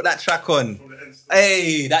and I put that track on,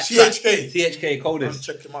 hey, that CHK. track, CHK, I'll Coldest.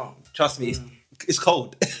 check him out. Trust me, it's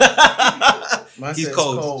cold. Man He's said it's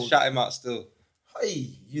cold. cold. Shout him out still. Hey,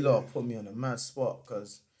 you lot put me on a mad spot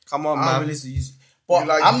because Come on, I man. don't really use. But You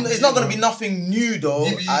like it's DB, not gonna man. be nothing new though.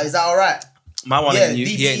 DB. Is that alright? My one Yeah, ain't you.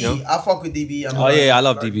 He ain't DB. no. I fuck with DB. Oh yeah, I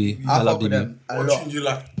love DB. I I love fuck with DB. them a What lot. tune do you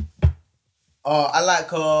like? I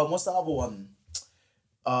like what's the other one?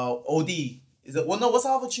 OD. Is it? Well, no. What's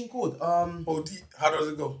the other tune called? OD. How does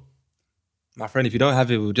it go? My friend, if you don't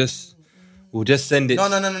have it, we'll just send it.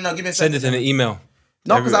 No. Give me a Send second. it in an email.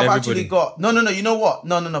 No, because I've Everybody. actually got no. You know what?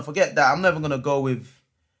 No. Forget that. I'm never gonna go with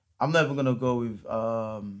DB.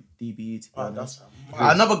 To be honest.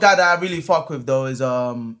 Another guy that I really fuck with though is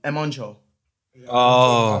Emoncho.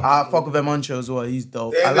 Oh, I fuck with Emoncho as well. He's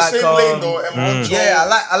dope. They're I in the like same lane though. Emoncho. yeah,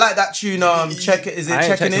 I like that tune. Check it. Is it I ain't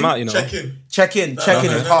checking checked in? him out, you know. Check in. Checking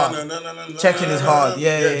is hard. Checking is hard.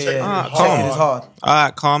 Yeah. Checking is hard. All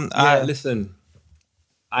right, calm. All Yeah. right, listen.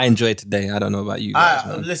 I enjoyed today. I don't know about you guys,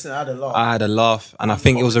 man. Listen, I had a lot. I had a laugh, and I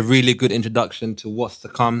think it was a really good introduction to what's to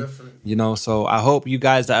come. Definitely. You know, so I hope you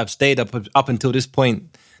guys that have stayed up until this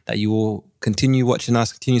point, that you will continue watching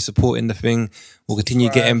us, continue supporting the thing. We'll continue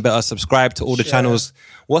getting better. Subscribe to all the channels.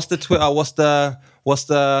 What's the Twitter? What's the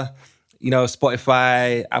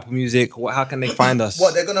Spotify, Apple Music? How can they find us?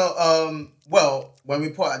 What they're gonna when we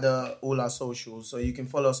put out all our socials, so you can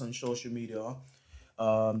follow us on social media.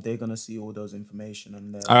 They're gonna see all those information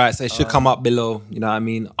on there. All right, so it should come up below. You know what I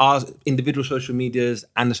mean? Our individual social medias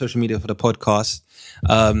and the social media for the podcast.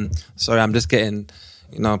 Sorry, I'm just getting,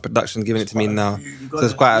 production giving it to me now. So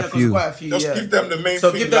there's quite a few. Just give them the main So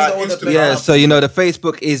thing. give them like all the Instagram. Yeah, so the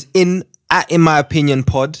Facebook is in my opinion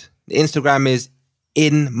pod. The Instagram is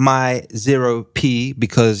in my 0p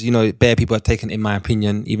because bare people have taken in my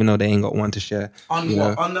opinion, even though they ain't got one to share. On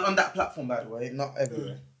that platform, by the way, not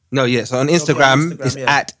everywhere. No, yeah. So on be on Instagram, Instagram, it's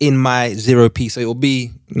yeah. at in my 0p. So it'll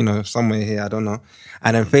be somewhere here. I don't know.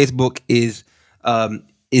 And then Facebook is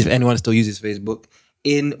if anyone still uses Facebook,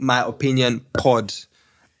 in my opinion pod.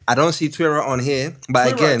 I don't see Twitter on here,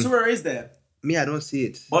 but again, Twitter is there. me, I don't see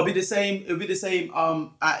it. But it'll be the same.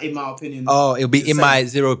 At in my opinion. Oh, it'll be It's the in same. my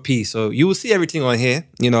 0p. So you will see everything on here,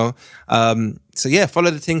 So yeah,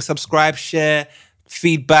 follow the thing, subscribe, share,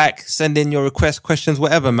 feedback, send in your requests, questions,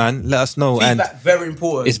 whatever, man. Let us know. Feedback very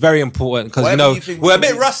important. It's very important because Whatever you think we're a we bit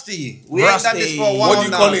should rusty. We ain't done this for a while. What do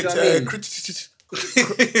you now, call you it? know what I mean?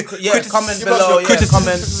 comment Give us below. your Yeah,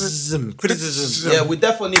 comment. criticism. Yeah, we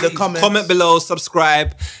definitely need a comment. Comment below,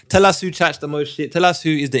 subscribe. Tell us who chats the most shit. Tell us who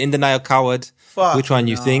is the in denial coward. Fuck Which one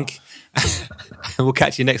you nah. think? We'll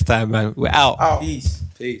catch you next time, man. We're out. Peace.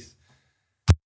 Peace.